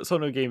そ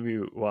のゲー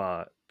ム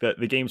は、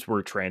the games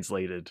were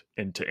translated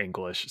into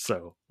English,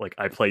 so like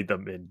I played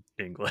them in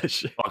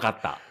English. わかっ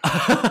た。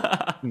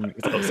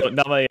そう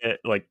名前、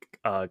like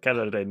カ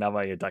ナダで名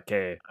前だ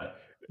け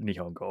日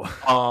本語。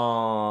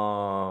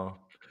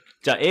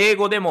じゃあ英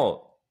語で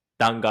も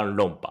弾丸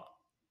論破。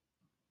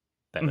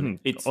だよね。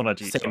同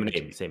じ。same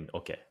name.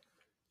 OK。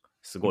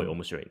すごい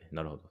面白いね。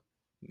なるほど。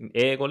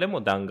英語で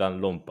も弾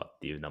丸論破っ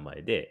ていう名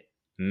前で、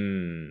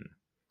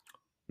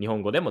日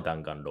本語でも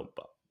弾丸論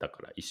破。だ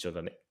から一緒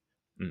だね。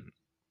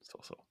そ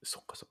うそう。そ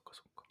っか。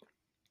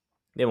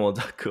でも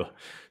ザックは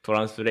ト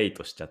ランスレー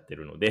トしちゃって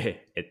るの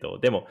で、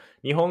でも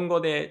日本語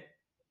で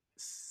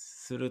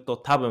すると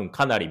多分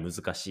かなり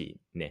難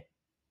しいね。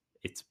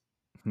It's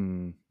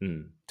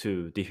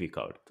too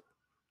difficult.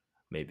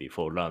 Maybe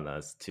for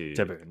learners to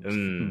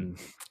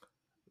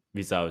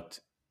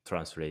without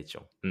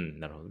translation.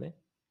 なるほどね。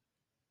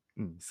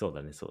そう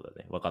だね。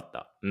わかっ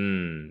た。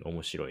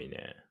面白い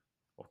ね。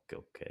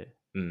OK。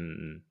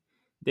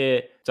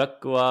で、ザッ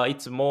クはい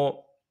つ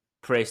も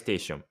プレイステー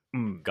ショ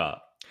ン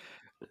が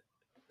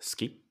好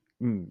き？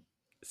好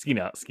き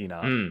な。好き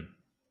な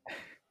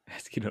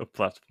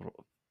プラッ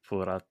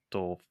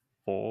ト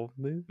フォー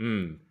ム？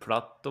プ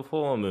ラットフ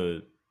ォー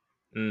ム、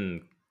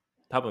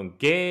多分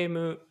ゲー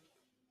ム、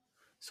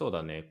そう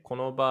だね。こ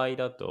の場合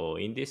だと、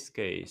in this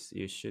case,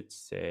 you should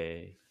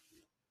say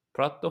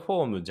プラットフ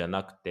ォームじゃ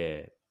なく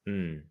て、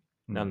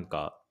なん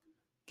か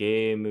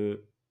ゲーム、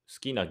好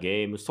きな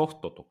ゲームソ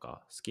フトと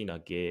か、好きな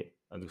ゲ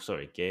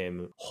ー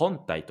ム、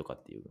本体とか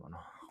っていうのか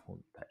な。本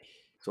体。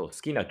そう、好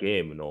きな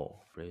ゲームの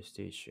プレイス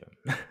テーショ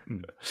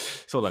ン。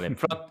そうだね。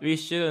we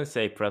shouldn't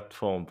say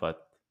platform, but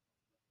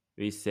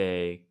we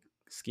say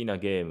好きな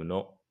ゲーム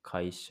の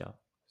会社、好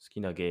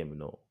きなゲーム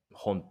の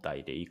本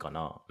体でいいか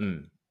な。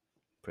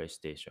プレイス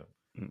テーショ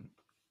ン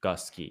が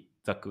好き。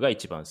ザックが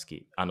一番好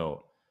き。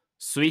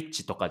スイッ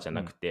チとかじゃ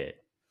なく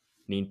て、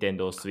ニンテン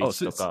ドースイッ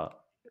チとか。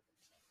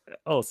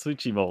スイッ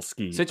チも好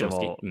き。スイッチも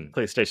好き。プ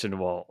レイステーション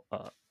も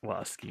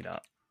好き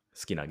な。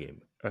好きなゲー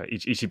ム。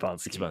一番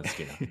好き。一番好き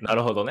な。な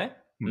るほどね。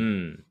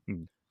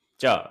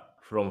じゃあ、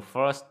from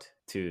first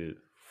to,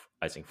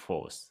 I think,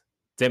 fourth.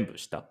 全部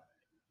した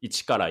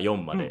 ?1 から4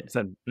まで。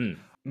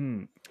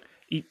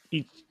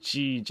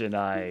1じゃ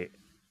ない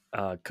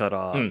か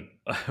ら、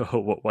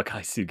若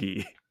いすぎ。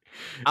で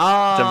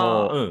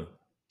も、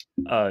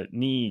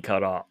2か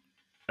ら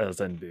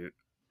全部。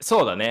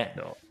そうだね。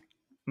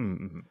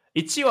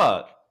1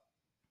は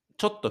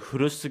ちょっと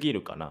古すぎ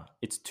るかな。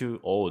It's too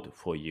old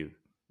for you,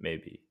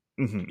 maybe.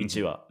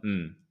 1は。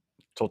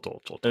ちょっ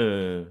と。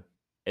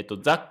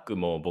ザック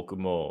も僕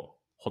も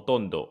ほと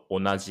んど同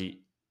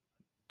じ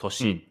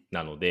年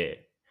なの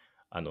で、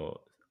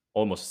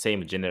almost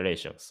same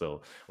generation,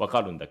 so わ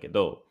かるんだけ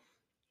ど、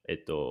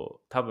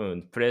多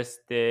分プレ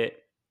ス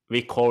テ、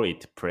we call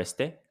it プレス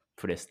テ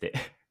プレイステ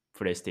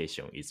ー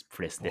ション is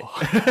プレステ。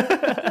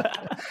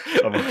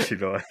面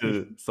白い。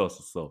そう。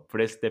プ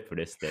レステ。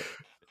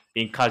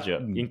in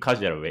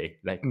casual way,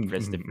 like プレ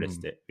ステ、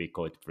we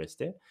call it プレス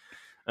テ。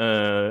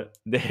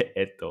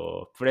で、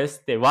プレ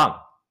ステ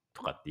1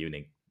とかって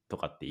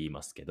言い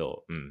ますけ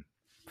ど、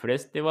プレ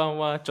ステ1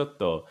はちょっ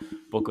と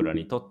僕ら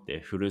にとっ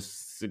て古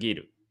すぎ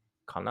る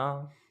か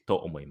なと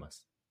思いま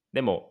す。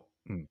でも、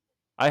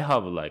I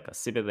have like a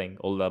sibling,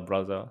 older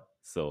brother,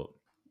 so,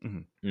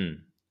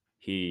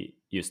 he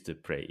used to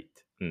play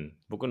it.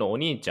 僕のお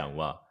兄ちゃん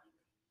は、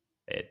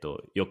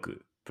よ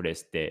くプレ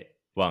ステ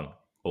1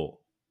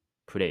を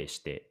プレイし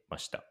てま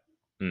した。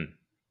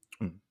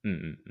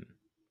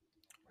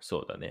そ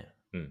うだね。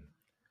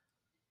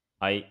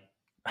I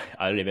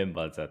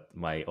remember that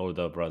my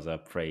older brother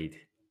played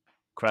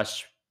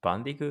Crash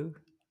Bandicoot.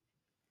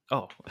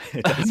 そ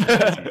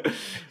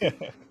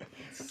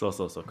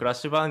う。クラッ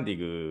シュバンディ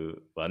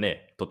グは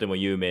ね、とても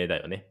有名だ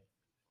よね。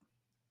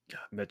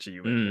めっちゃ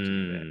有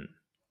名。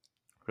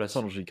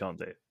その時間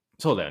で。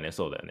そうだよね。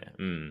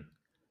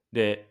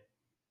で、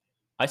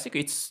I think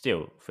it's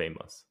still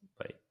famous.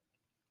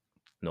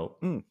 No?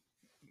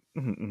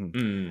 うんうんう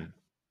ん。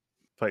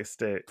プレス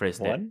テプレ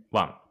ステ 1?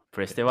 1。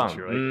プレステ面1。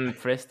白い。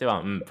プレステ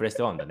1。プレス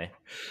テ1だね。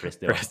プレス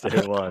テプレステ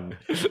1、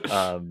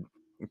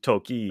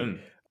時、うん。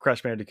クラッ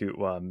シュバンディクー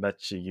はめっ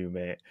ちゃ有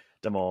名。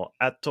でも、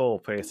あと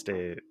プレス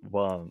テ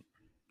1、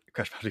ク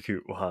ラッシュバンディ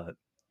クーは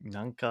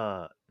なん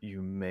か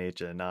有名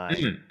じゃない。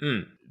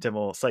で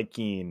も最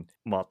近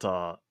ま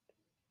た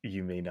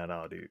有名な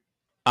なる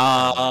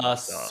感じああ、だ。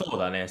そう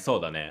だね、そ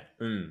うだね。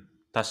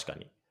確か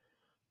に。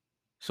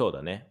そう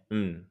だね。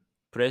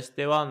プレス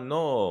テ1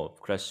の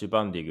クラッシュ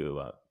バンディグー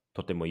は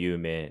とても有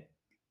名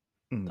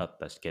だっ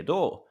たしけ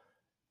ど、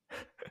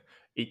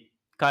一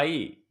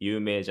回有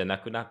名じゃな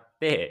くなっ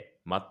て、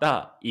ま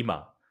た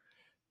今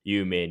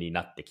有名に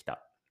なってき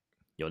た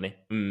よ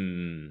ね。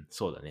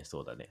そうだね、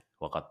そうだね。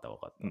わかったわ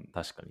かっ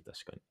た。確かに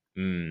確か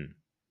に。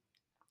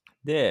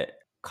で、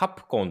カ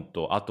プコン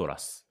とアトラ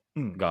ス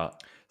が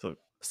好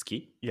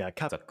き、いや、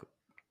ザック。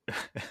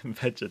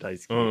めっちゃ大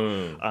好き。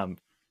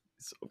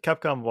キャ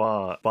プカム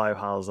はバイオ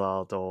ハ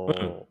ザー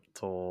ド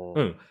と、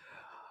ロ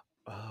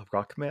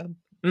ックマン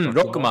ロ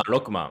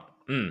ックマン。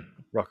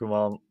ロック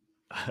マン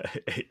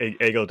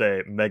英語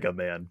でメガ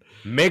マン。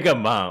メガ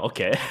マン、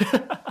OK。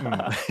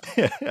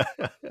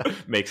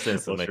makes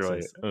sense, 面 makes 白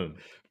い。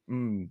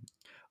sense.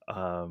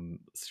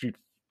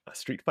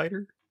 Street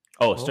Fighter?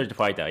 Oh, Street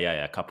Fighter,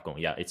 yeah, Capcom.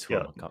 Yeah, it's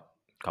from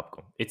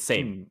Capcom. It's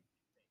same.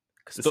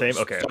 Same?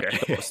 Okay,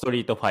 okay. スト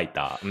リートファイ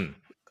ター。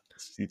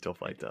ストリート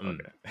ファイター、OK。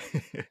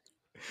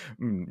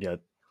いや、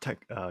キ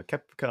ャ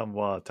プカム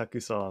はた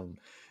くさん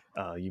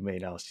有名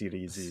なシ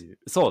リーズ。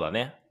そうだ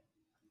ね。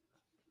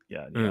い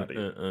や、にあ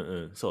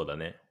る。そうだ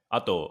ね。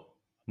あと、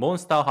モン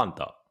スターハン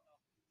ター。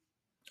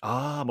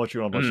ああ、もち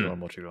ろん、もちろん、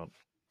もちろん。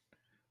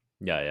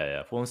い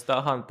や、モンスタ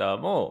ーハンター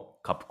も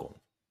カプコン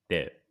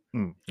で、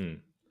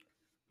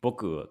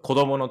僕、子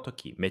供の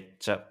時めっ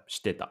ちゃし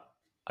てた。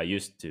I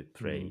used to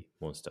play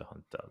Monster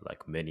Hunter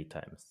like many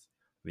times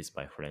with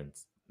my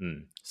friends.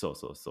 そう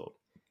そうそう。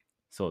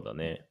そうだ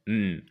ね。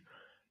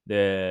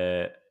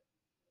で、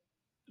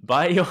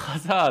バイオハ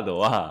ザード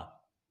は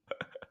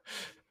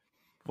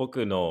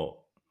僕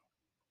の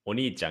お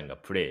兄ちゃんが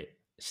プレ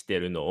イして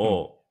るの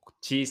を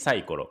小さ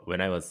い頃、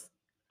when I was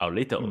a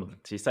little、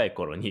小さい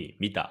頃に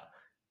見た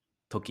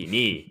時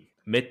に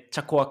めっち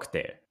ゃ怖く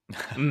て、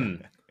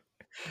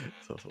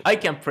I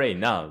can play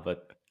now,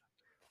 but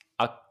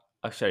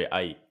actually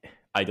I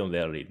don't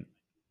really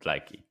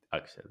like it,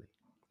 actually.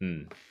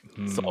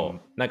 そ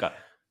う、なんか、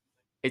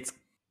it's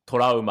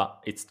trauma,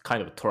 it's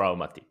kind of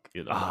traumatic,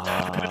 you know?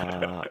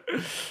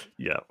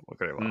 いや、わ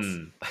かります。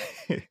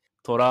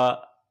ト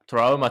ラ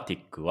ウマティ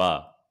ック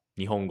は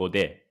日本語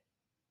で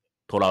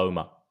トラウ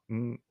マ。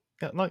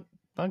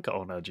なん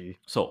か同じ。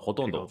そう、ほ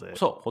とんど同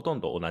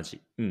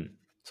じ。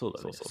そう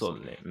だね。そう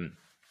だね。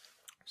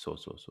そう。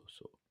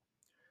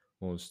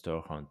モンスタ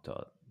ーハンタ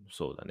ー、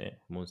そうだ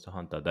ね。モンスター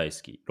ハンター大好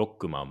き。ロッ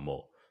クマン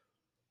も、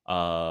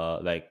多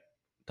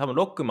分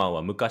ロックマン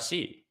は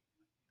昔、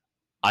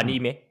アニ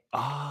メが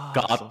あ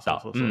っ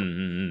た。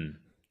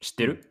知っ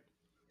てる？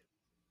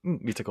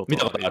見たこと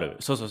ある。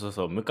そ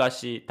う。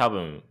昔、多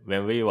分、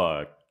when we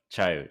were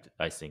child,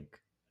 I think.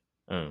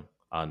 ロ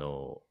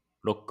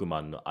ック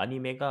マンのアニ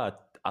メが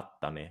あっ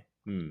たね。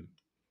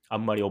あ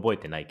んまり覚え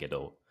てないけ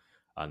ど、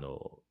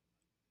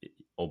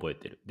覚え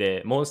てる。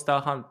で、モンスタ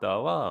ーハンター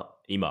は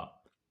今、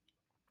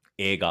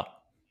映画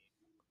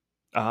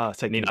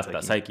になっ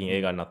た。最近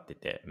映画になって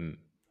て、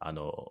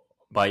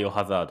バイオ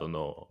ハザード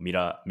のミ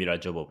ラ・ジ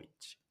ョボビッ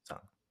チさ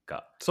ん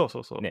が、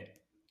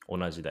ね、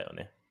同じだよ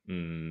ね。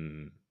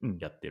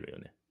やってるよ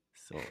ね。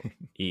そう。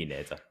いい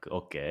ね、ザック。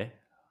OK。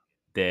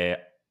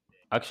で、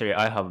actually,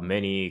 I have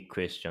many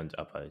questions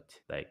about,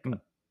 like,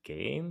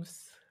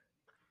 games.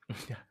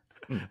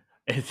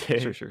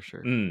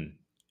 Sure.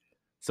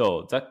 そ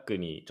う、ザック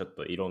にちょっ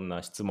といろん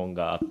な質問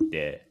があっ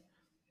て、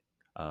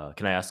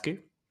Can I ask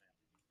you?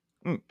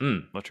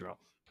 もちろん。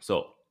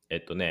そう、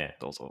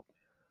どうぞ。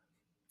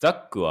ザ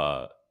ック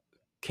は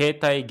携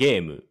帯ゲ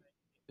ーム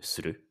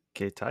する？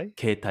携帯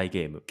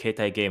ゲーム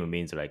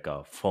means like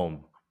a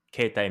phone.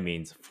 携帯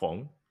means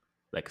phone?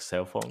 Like a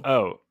cell phone?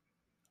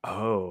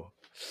 Oh.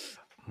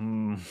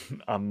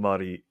 あんま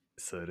り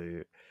す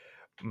る。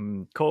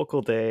こ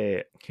こ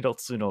で一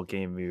つの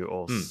ゲーム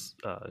を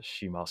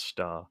しまし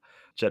た。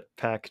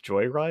Jetpack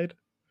Joyride?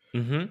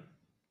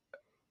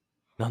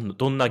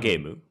 どんなゲー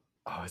ム？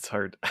 Oh, it's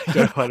hard. I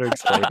don't know how to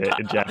explain it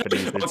in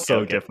Japanese. It's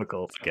so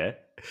difficult. Okay.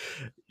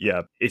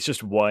 Yeah, it's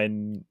just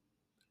one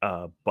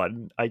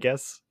button, I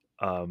guess.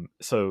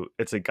 So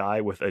it's a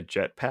guy with a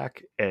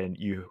jetpack, and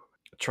you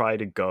try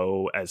to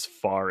go as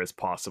far as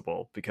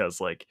possible because,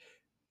 like,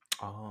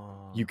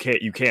 you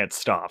can't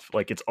stop.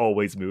 Like, it's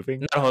always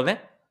moving. なるほど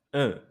ね。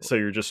So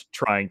you're just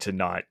trying to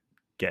not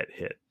get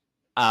hit.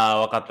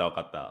 わかった。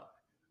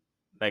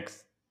Like,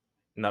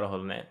 なるほ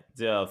どね。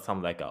There are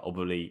some like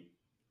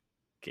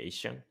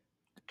obligation?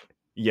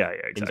 Yeah, In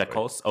the exactly.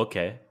 course?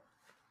 Okay.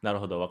 なる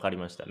ほど、わかり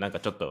ました。なんか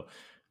ちょっと、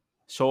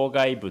障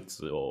害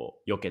物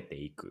を避けて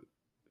いく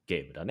ゲ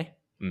ームだね。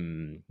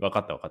わか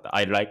った。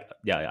I like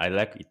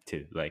it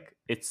too. Like,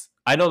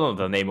 I don't know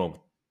the name of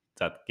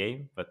that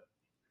game, but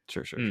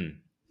Sure, sure. う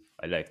ん。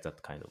I like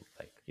that kind of,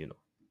 like,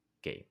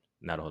 game.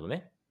 なるほど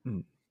ね。う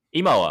ん。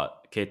今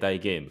は携帯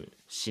ゲーム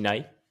しな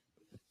い？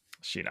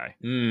しない。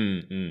うん、う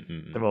ん、う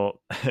ん。で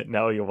も、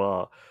直哉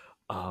は、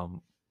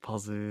パ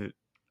ズ、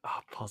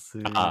わ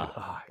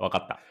か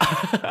った。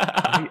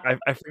I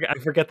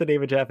forget the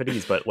name in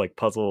Japanese, but like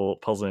Puzzle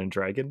and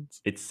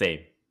Dragons? It's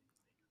same.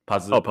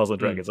 Puzzle. Oh, Puzzle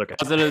and Dragons, okay.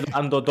 Puzzle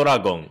and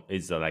Dragon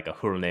is like a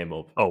full name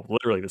of Oh,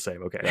 literally the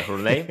same, okay. the full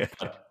name,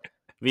 but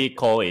we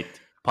call it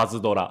パ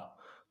ズドラ。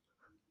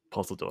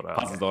パズドラ。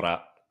パズド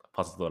ラ。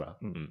パズドラ。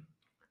うん。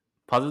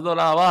パズド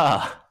ラ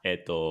は、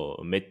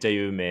めっちゃ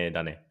有名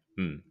だね。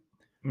うん。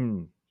う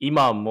ん。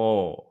今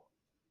も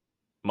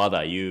ま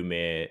だ有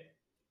名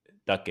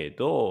だけ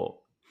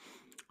ど、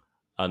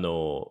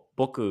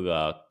僕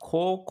が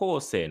高校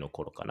生の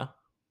頃かな。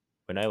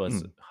When I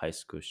was high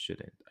school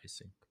student, I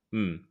think. う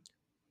ん。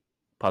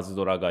パズ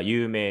ドラが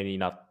有名に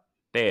なっ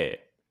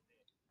て、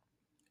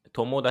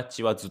友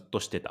達はずっと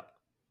してた。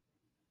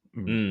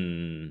うう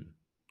ん。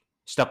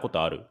したこ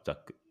とあるザッ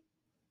ク。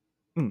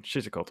うん、し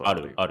てたことあ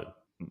る。ある。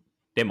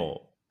で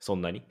も、そ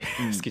んなに好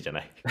きじゃ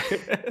ない。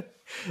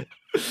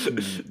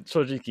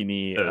正直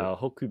に、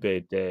北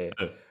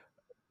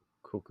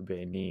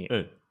米に、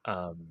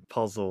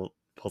パズ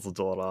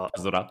ドラ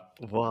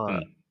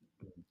は、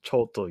ち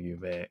ょっと有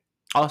名。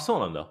あ、そう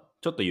なんだ。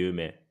ちょっと有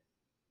名。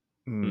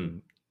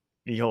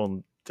日本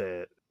っ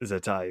て絶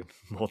対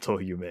もっ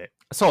と有名。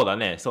そうだ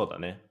ね。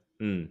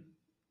うん。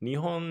日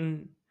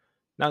本、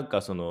なん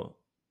か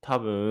多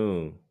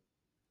分、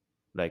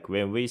like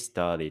when we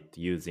started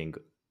using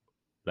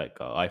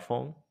like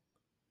iPhone、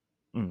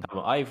多分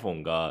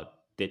iPhone が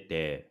出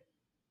て、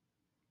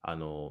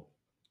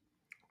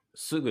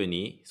すぐ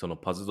にその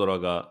パズドラ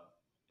が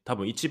多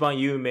分一番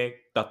有名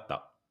だっ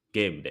た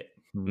ゲームで。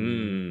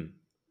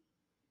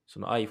そ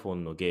の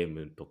iPhone のゲー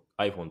ムと、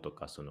iPhone と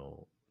かそ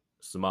の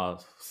スマ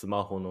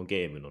ホの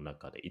ゲームの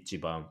中で一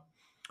番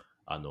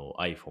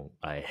iPhone、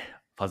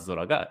パズド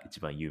ラが一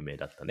番有名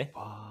だったね。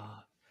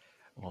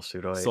面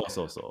白い。そう。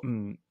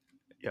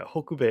いや、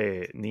北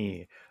米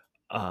に、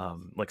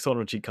like そ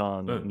の時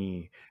間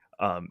に、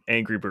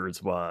Angry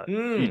Birds は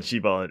一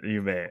番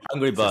有名。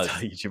Angry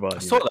Birds。一番有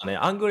名。そうだね。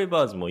Angry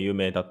Birds も有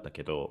名だった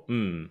けど、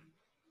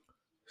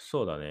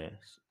そうだね。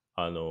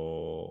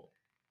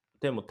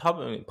でも多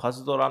分パ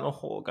ズドラの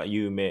方が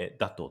有名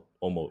だったと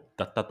思う。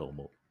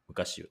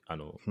昔、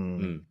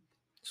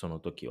その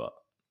時は。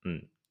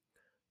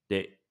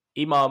で、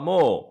今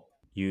も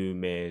有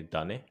名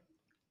だね。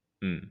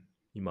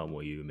今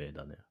も有名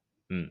だね。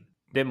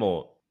で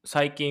も、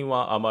最近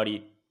はあま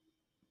り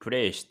プ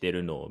レイして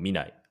るのを見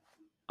ない。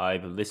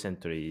I've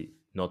recently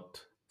not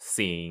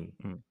seen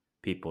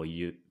people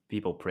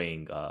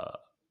playing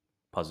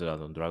Puzzle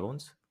and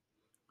Dragons。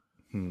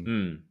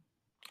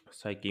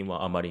最近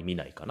はあまり見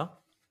ないかな。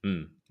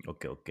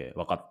OK。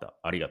わかった。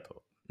ありが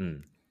とう。ど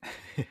う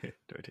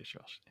いたし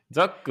まして。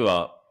ザック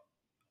は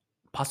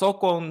パソ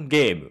コン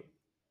ゲーム、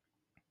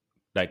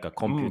like a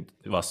コンピュー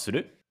ターはす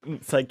る？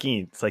最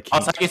近す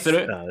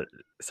る？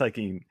最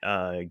近、ゲ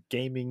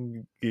ーミ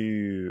ン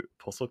グ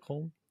パソコ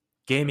ン？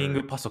ゲーミン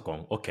グパソコ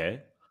ン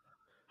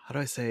 ?OK。How do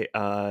I say?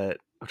 I'm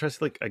trying to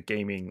say like a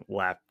gaming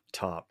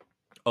laptop.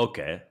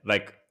 OK.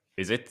 Like,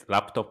 is it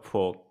laptop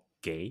for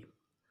game?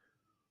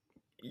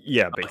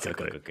 Yeah,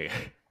 basically. Okay.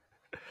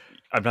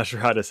 I'm not sure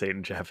how to say it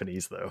in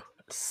Japanese, though.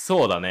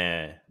 そうだ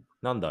ね。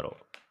なんだろ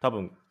う。多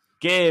分、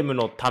ゲーム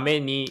のた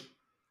めに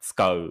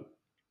使う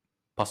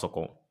パソ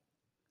コン。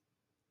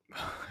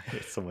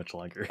It's so much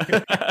longer.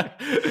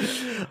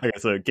 Okay,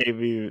 so ゲ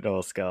ーム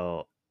の使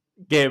う。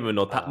ゲーム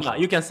の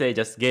you can say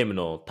just ゲーム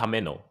のた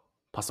めの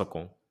パソコ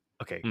ン。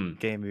Okay.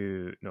 ゲー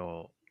ム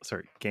の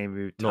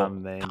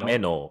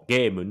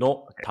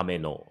ため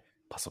の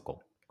パソコン。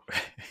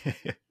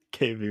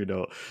ゲーム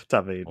の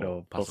ため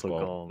のパソ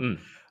コン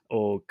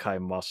を買い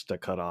ました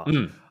から、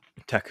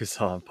たく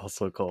さんパ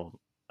ソコ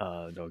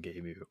ンのゲ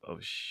ーム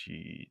を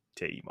し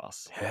ていま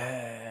す。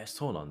へえ、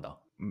そうなんだ。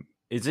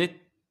Is it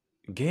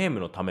ゲーム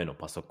のための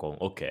パソコン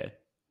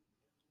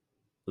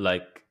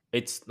 ?OK。Like,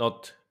 it's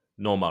not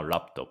normal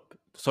laptop.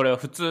 それは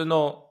普通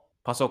の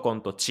パソコ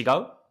ンと違う？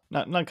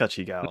なんか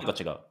違う。How do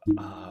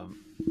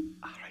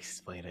I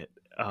explain it?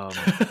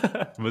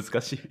 難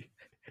し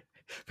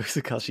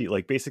い。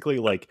Like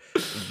basically like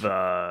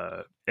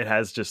it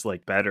has just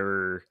like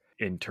better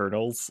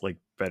internals, like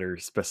better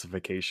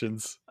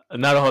specifications.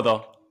 なるほ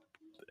ど。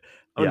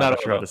なる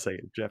ほど。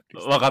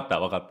わかった。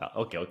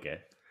OK。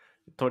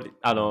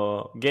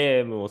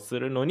ゲームをす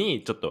るの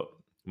にちょっと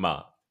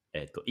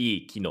い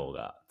い機能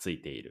がつ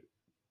いている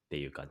って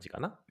いう感じか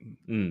な。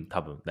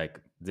多分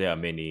like there are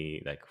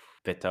many like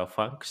better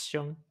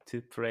function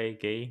to play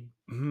game。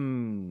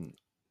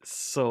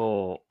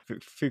そう、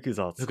複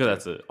雑。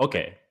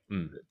OK。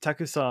た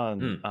くさ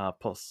ん、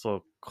パ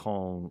ソ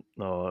コン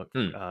の、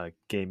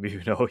ゲーム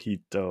の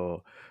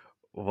人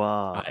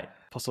は、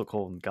パソ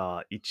コン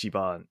が一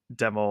番、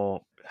で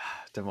も、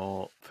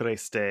プレイ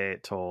ステ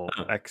と、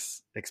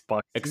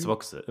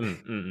Xbox、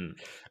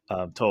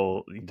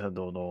と、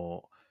Nintendo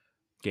の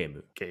ゲー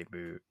ム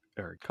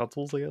or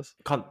consoles, I guess.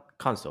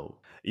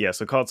 Console. Yeah,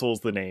 so console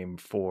is the name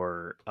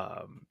for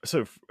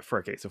so for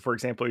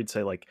example, you'd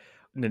say like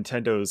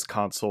Nintendo's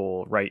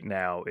console right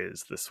now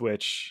is the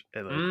Switch,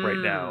 and like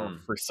right now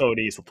for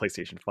Sony is the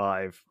PlayStation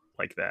 5,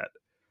 like that.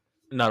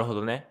 なるほ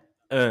どね。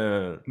まう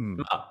ん。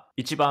あ、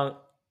一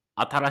番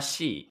新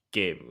しい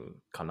ゲーム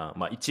かな。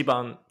まあ、一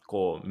番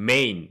こう、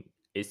メイン、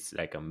it's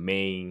like a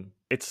main.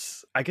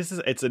 I guess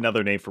it's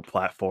another name for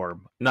platform.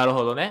 なる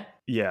ほどね。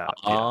Yeah.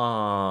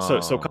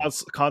 So Ah.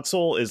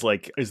 console is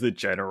the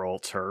general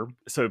term.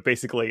 So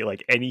basically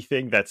like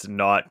anything that's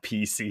not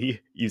PC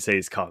you say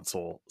is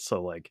console.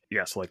 So like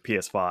PS5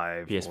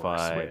 or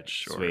PS5,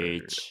 Switch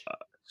Switch.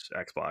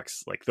 or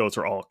Xbox, like those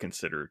are all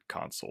considered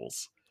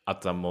consoles.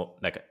 At the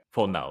like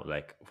for now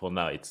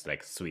it's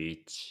like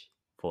Switch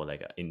for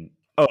like in.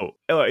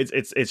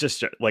 It's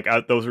just like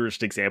those are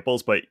just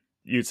examples, but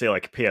you'd say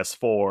like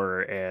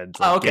PS4 and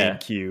like Okay.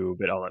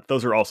 GameCube and all that.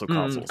 Those are also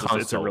consoles.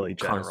 It's a really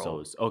general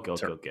consoles. Okay.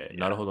 term.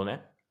 なるほど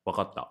ね。わ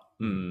かった。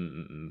う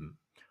ん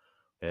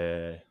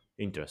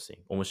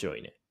interesting. 面白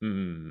いね。う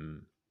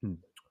ん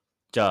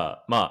じゃ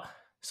あ、まあ、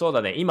そう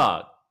だね。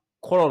今、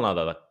コロナ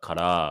だか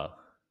ら、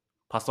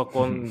パソ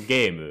コン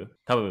ゲーム、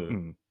多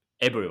分、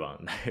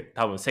everyone、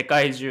多分世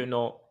界中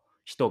の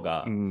人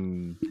が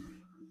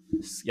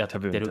やって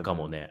るか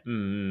もね。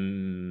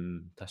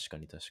確か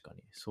に。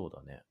そう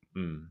だね。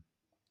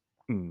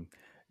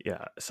い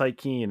や、最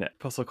近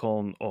パソ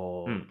コン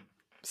を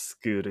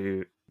作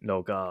る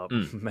のが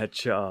めっ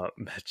ちゃ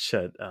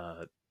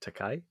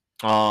高い。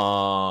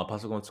パ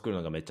ソコン作る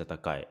のがめっちゃ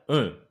高い。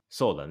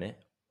そうだね。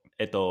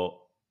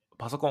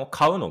パソコンを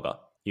買うの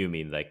が You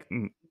mean like、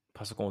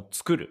パソコンを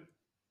作る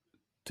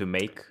to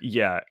make?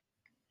 Yeah.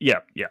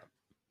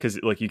 Because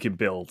like you can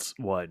build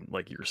one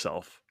like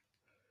yourself.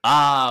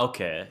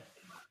 Okay.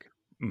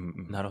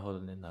 なるほ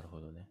どね。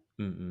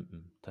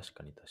確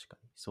かに。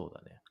そう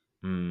だね。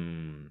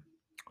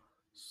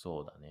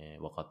そうだね。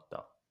わかっ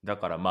た。だ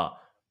からま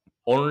あ、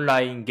オン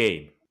ライン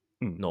ゲ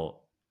ーム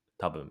の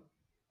多分、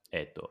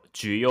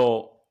需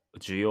要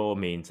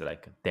means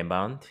like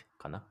demand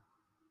かな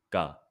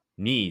が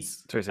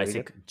needs. I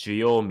think 需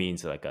要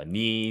means like a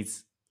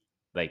needs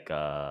like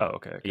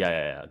okay. い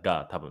や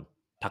が多分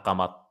高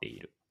まってい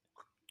る。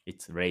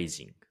It's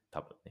raising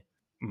多分ね。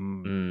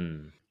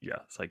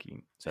Yeah, 最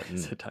近。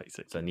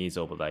The needs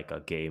of like a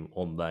game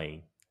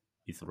online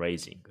is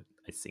raising,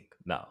 I think,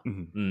 now.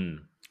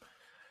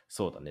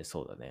 そうだね。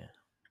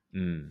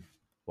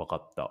わか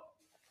った。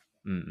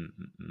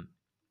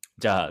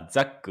じゃあ、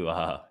ザック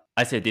は、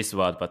I say this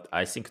word, but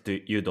I think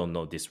you don't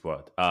know this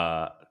word.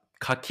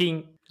 課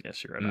金。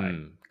Yes, you're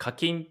right. 課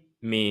金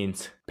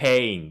means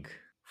paying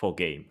for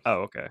game.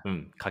 Oh, okay.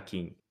 課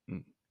金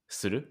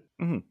する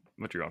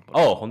もちろん。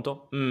本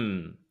当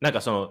なん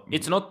かその、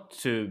it's not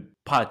to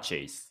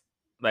purchase.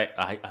 Like,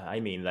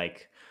 I mean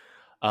like,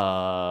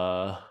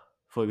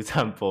 for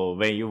example,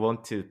 when you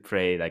want to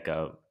play like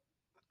a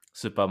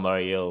Super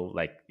Mario,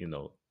 like,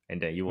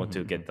 and then you want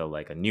to get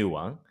like a new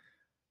one,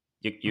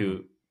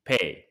 you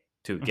pay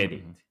to get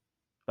it.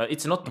 But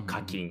it's not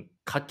課金.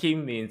 課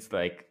金 means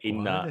like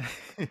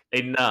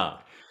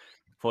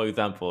for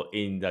example,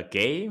 in the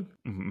game,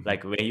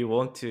 like when you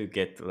want to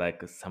get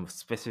like some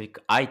specific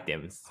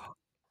items.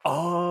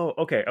 Oh,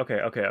 okay.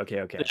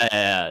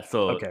 Yeah,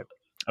 so okay.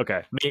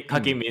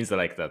 課金 means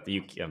like that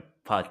you can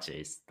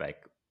purchase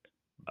like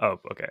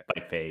okay.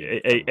 by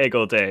paying. 英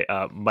語で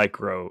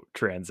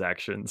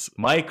microtransactions.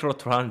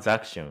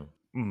 Microtransaction.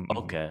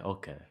 Okay.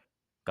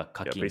 Yeah,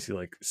 basically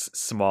like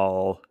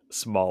small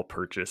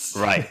purchase.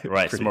 Right.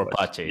 Small much.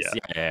 purchase.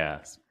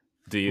 Yeah.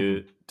 Do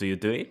you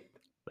do it?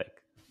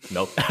 Like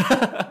no.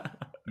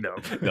 No.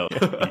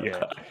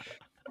 Yeah.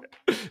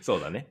 そう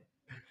だね。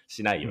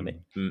しないよ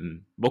ね。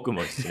僕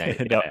もしない。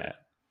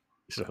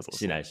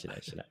しない。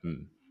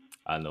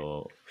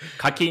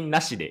課金な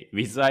しで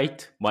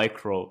without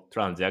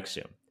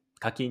microtransaction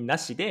課金な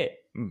し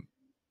で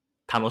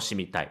楽し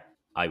みたい。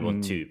I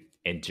want to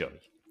enjoy.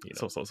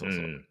 そう。そ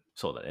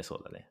うだ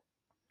ね。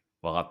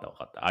わか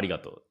った。ありが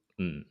と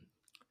う。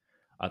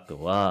あと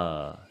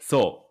は、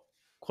そう。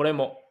これ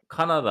も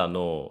カナダ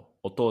の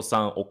お父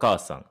さんお母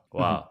さん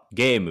は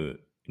ゲーム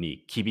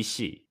に厳し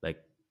い。like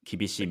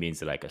厳しい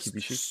means like a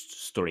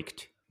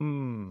strict.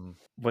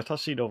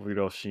 私の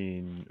両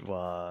親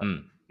は、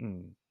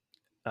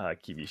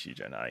厳しい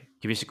じゃない。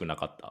厳しくな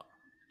かった。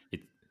厳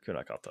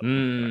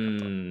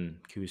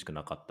しく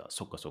なかった。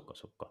そっか。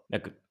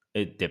Like,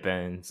 it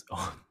depends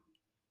on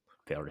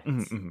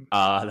parents.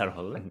 なる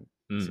ほどね。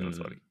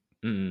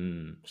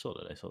そう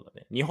だ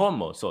ね。日本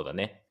もそうだ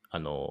ね。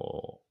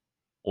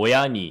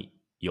親に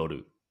よ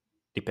る。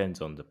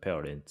Depends on the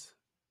parents.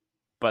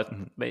 But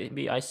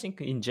maybe I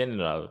think in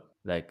general,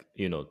 like,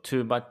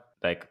 too much,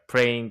 like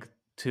playing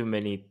too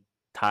many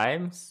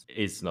times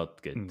is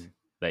not good.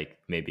 Like,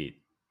 maybe,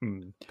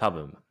 多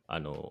分、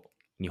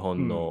日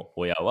本の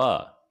親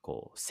は、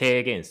こう、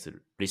制限す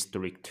る。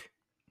restrict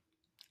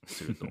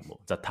すると思う。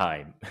the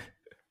time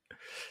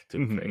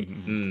to play.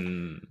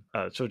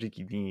 正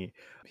直に、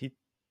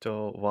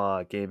人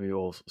はゲーム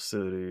をす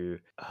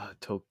る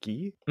と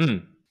き、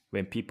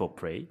when people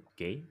play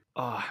game?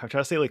 I'm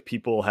trying to say like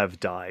people have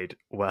died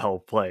while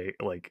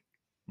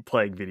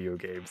playing video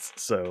games,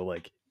 so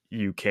like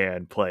you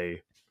can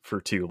play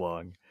for too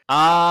long.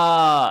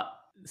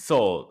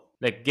 そ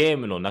う、like、ゲー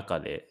ムの中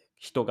で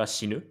人が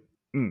死ぬ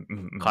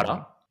か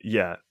ら、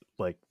Yeah,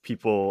 like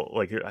people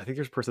like I think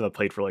there's a person that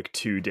played for like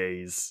 2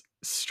 days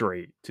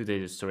straight. 2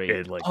 days straight.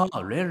 And, like,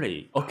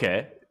 really?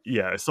 Okay.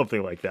 Yeah,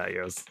 something like that.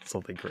 Yeah, it was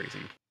something crazy.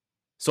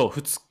 So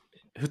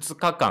 2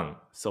日間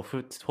So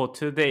for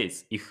 2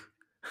 days if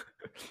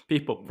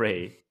people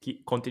play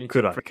continue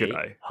to play く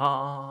らい。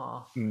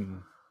はあ、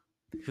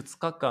2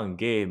日間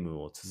ゲーム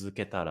を続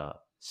けた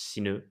ら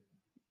死ぬ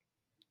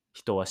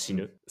人は死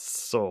ぬ、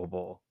そう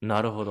もう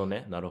なるほど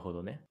ねなるほ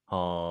どね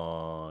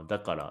はあだ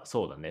から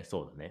そうだね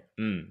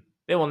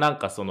でもなん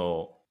かそ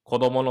の子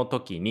供の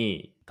時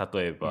に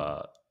例え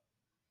ば、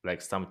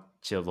like some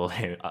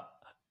children are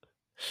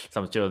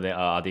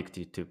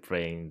addicted to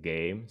playing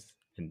games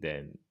and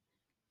then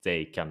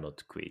they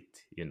cannot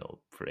quit,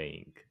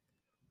 playing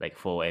like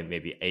for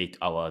maybe 8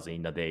 hours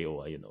in a day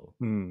or,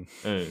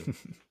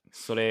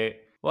 そ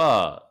れ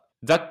は、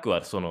ザック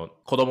はその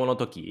子供の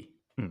時、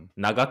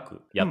長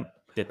くやっ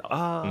て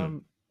た。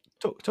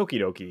時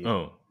々。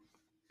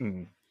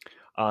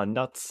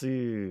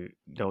夏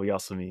の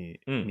休み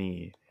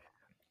に、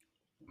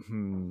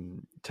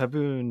多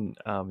分、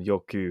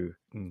よく、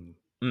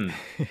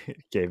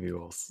ゲーム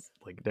を、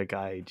like、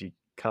長い時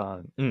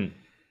間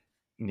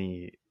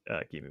に、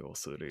ゲームを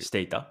する。し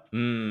ていた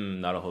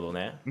なるほど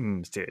ね。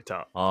してい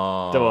た。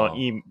でも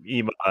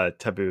今、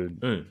多分、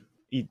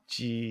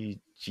1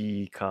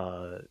時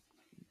か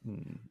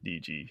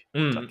2時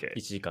だけ。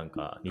1時間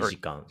か2時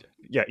間。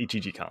いや、1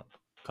時間。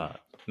か。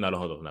なる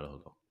ほど。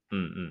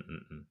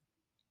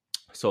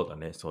そうだ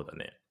ね。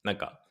なん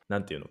か、な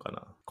んていうのか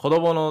な。子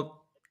供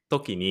の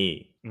時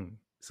に、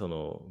そ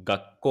の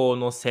学校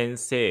の先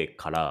生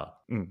から、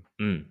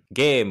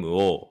ゲーム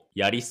を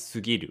やり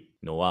すぎる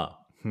の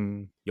は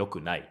良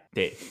くないっ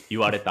て言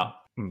われ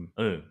た。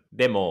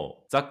で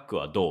も、ザック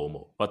はどう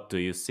思う ?What do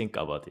you think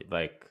about it?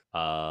 Like,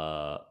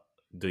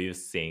 do you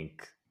think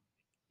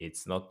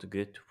it's not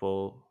good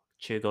for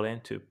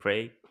children to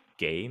play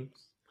games?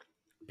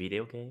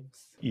 Video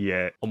games? い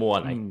え、思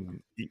わない。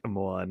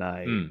思わ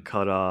ない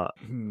から、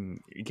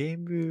ゲー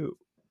ム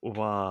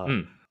は、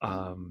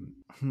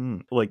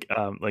like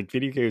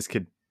video games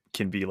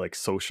can be like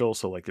social,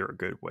 so like they're a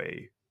good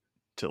way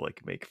to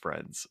like make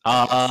friends.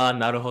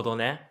 なるほど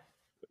ね。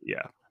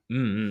Yeah.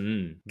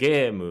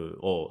 ゲーム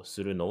を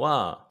するの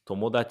は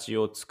友達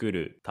を作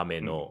るた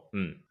めの、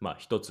まあ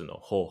一つの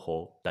方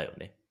法だよ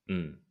ね。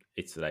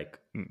It's like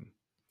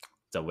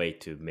the way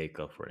to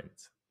make a friend.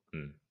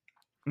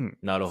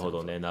 なるほ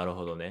どね。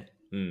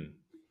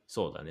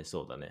そうだね。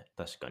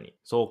確かに。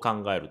そう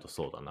考えると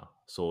そうだな。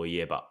そうい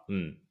えば。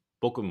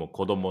僕も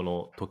子供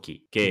の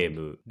時、ゲー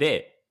ム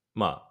で、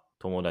まあ、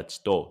友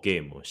達とゲ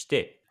ームをし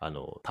て、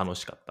楽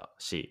しかった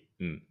し、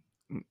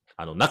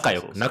仲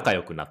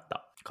良くなっ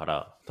たか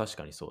ら、確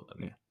かにそうだ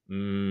ね。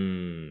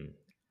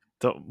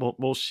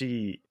も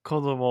し、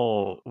子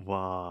供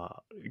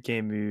はゲ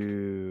ー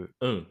ム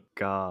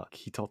が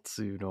一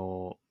つ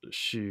の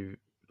一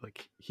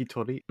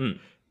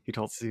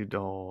つ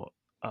の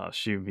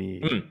趣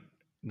味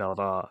な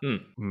ら、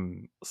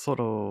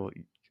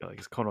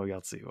この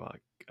やつは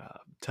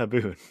多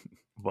分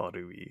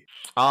悪い。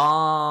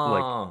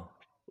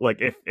Like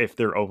if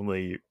their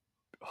only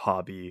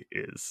hobby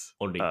is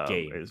only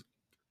game.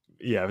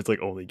 Yeah, if it's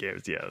like only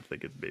games, yeah, I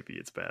think maybe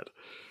it's bad.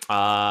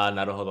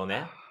 なるほど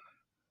ね。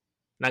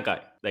なん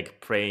か、like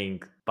playing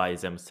by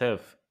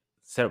themselves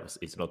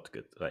is not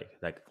good.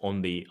 Like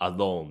only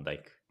alone,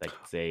 like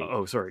they.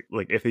 Oh, sorry.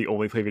 Like if they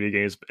only play video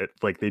games,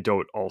 like they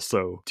don't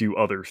also do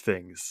other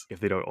things. If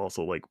they don't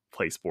also like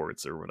play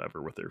sports or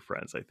whatever with their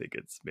friends, I think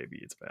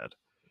maybe it's bad.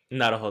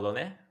 なるほど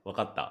ね。わ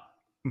かった。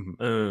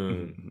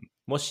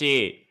も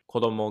し子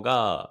供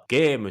が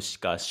ゲームし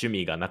か趣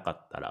味がなか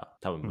ったら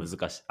多分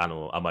難しい、あ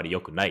まり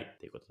良くないっ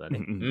ていうことだね。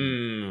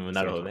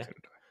なるほどね。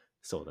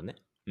そうだね。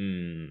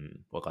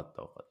わかっ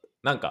た。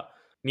なんか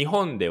日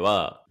本で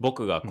は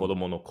僕が子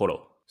供の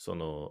頃、そ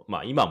のま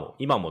あ今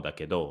もだ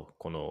けど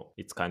この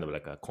It's kind of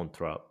like a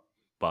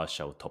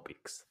controversial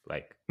topics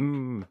like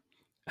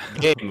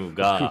ゲーム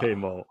が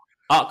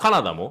カ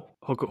ナダも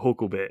北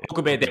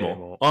米で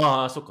も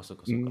そっかそっ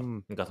か。な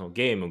んかその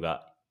ゲーム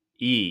が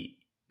いい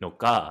の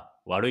か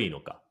悪い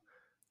のか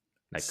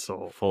like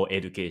for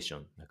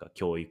education なんか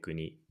教育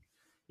に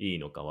いい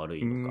のか悪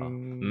いのか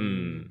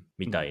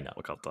みたいな。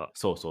わかった。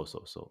そう。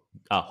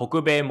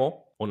北米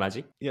も同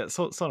じ？いや、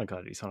そんな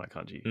感じ。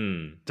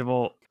で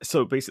も、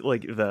so basically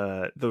like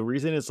the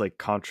reason it's like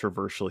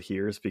controversial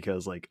here is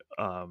because like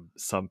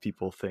some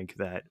people think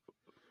that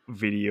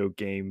video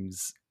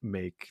games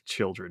make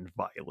children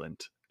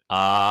violent.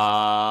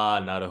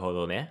 なるほ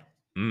どね。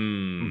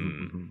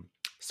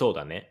そう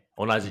だね。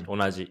同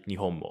じ日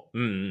本も。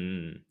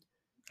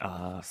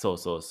そう。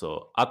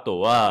あと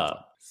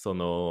はそ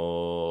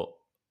の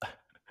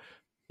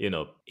in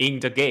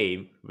the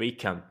game we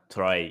can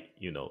try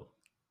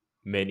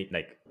many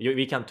like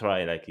we can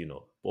try like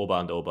over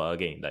and over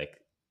again.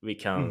 Like we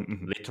can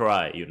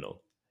retry,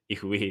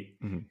 if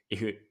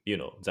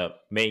the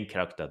main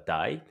character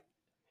died,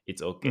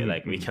 it's okay.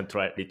 Like we can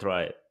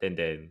retry it, and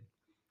then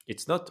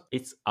it's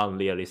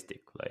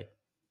unrealistic, right?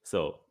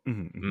 So,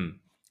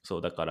 そ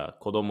うだから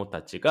子供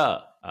たち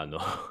が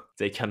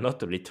they cannot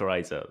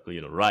retry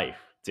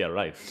their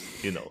life,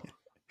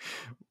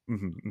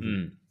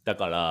だ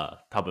か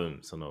ら多分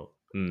その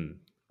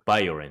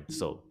violent、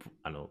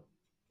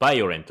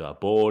violent は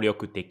暴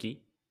力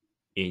的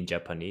in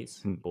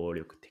Japanese、暴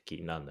力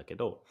的なんだけ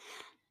ど、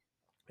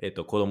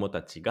子供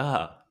たち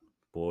が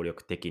暴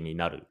力的に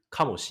なる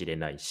かもしれ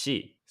ない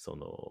し、そ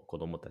の子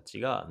供たち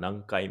が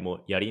何回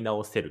もやり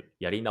直す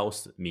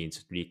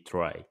means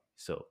retry、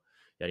そう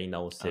やり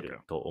直せる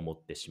と思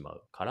ってしま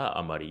うから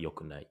あまり良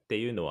くないって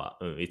いうのは、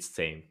it's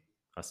same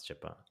as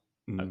Japan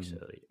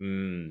actually、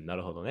な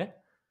るほどね、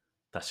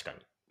確かに、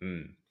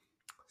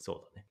そ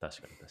うだね、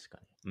確か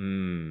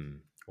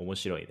に、面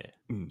白いね。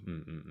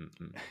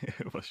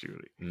面白い。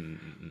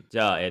じ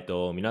ゃあ、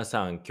皆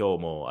さん今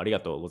日もありが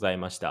とうござい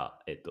まし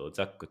た。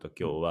ザックと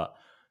今日は、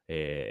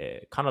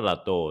カナダ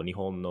と日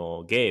本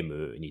のゲー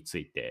ムにつ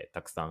いて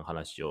たくさん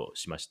話を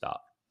しまし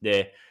た。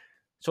で、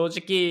正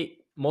直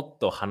もっ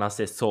と話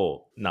せ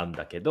そうなん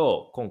だけ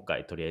ど、今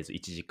回とりあえず1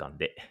時間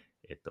で、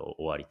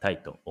終わりた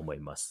いと思い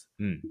ます。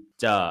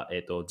じゃあ、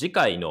次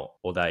回の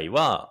お題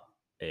は、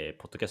ポ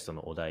ッドキャスト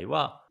のお題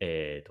は、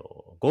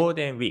ゴール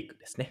デンウィーク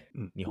ですね。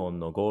日本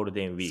のゴール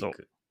デンウィー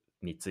ク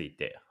につい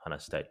て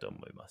話したいと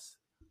思います。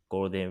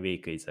ゴールデンウィ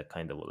ーク is a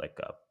kind of like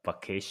a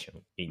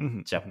vacation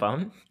in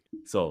Japan.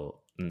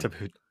 そう。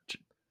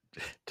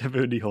多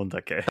分日本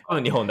だけ。多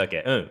分日本だ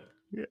け。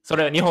そ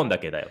れは日本だ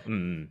けだよ。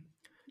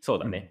そう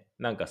だね。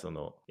なんかそ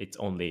の、it's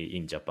only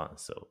in Japan,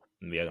 so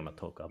we are gonna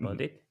talk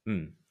about it.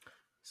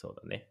 そう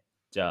だね。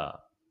じゃ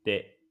あ、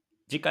で、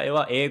次回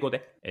は英語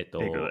で、ゴ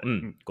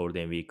ール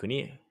デンウィーク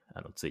に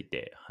つい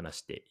て話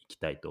していき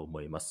たいと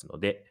思いますの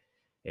で、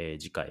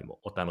次回も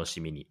お楽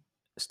しみに。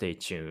Stay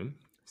tuned.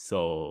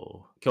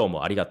 So, 今日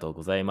もありがとう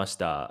ございまし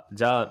た。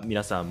じゃあ、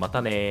皆さんま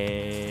た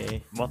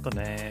ね。また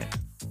ね。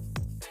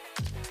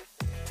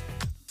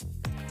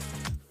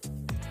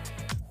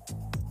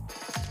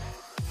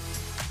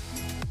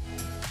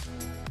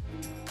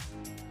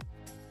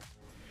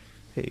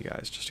Hey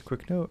guys, just a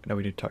quick note. I know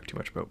we didn't talk too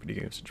much about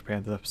video games in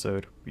Japan this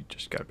episode. We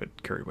just got a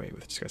bit carried away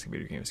with discussing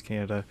video games in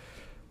Canada.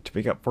 To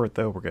make up for it,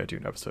 though, we're going to do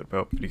an episode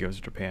about video games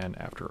in Japan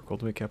after our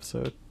Golden Week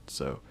episode.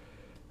 So,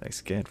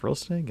 thanks again for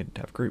listening and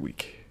have a great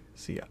week.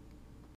 See ya.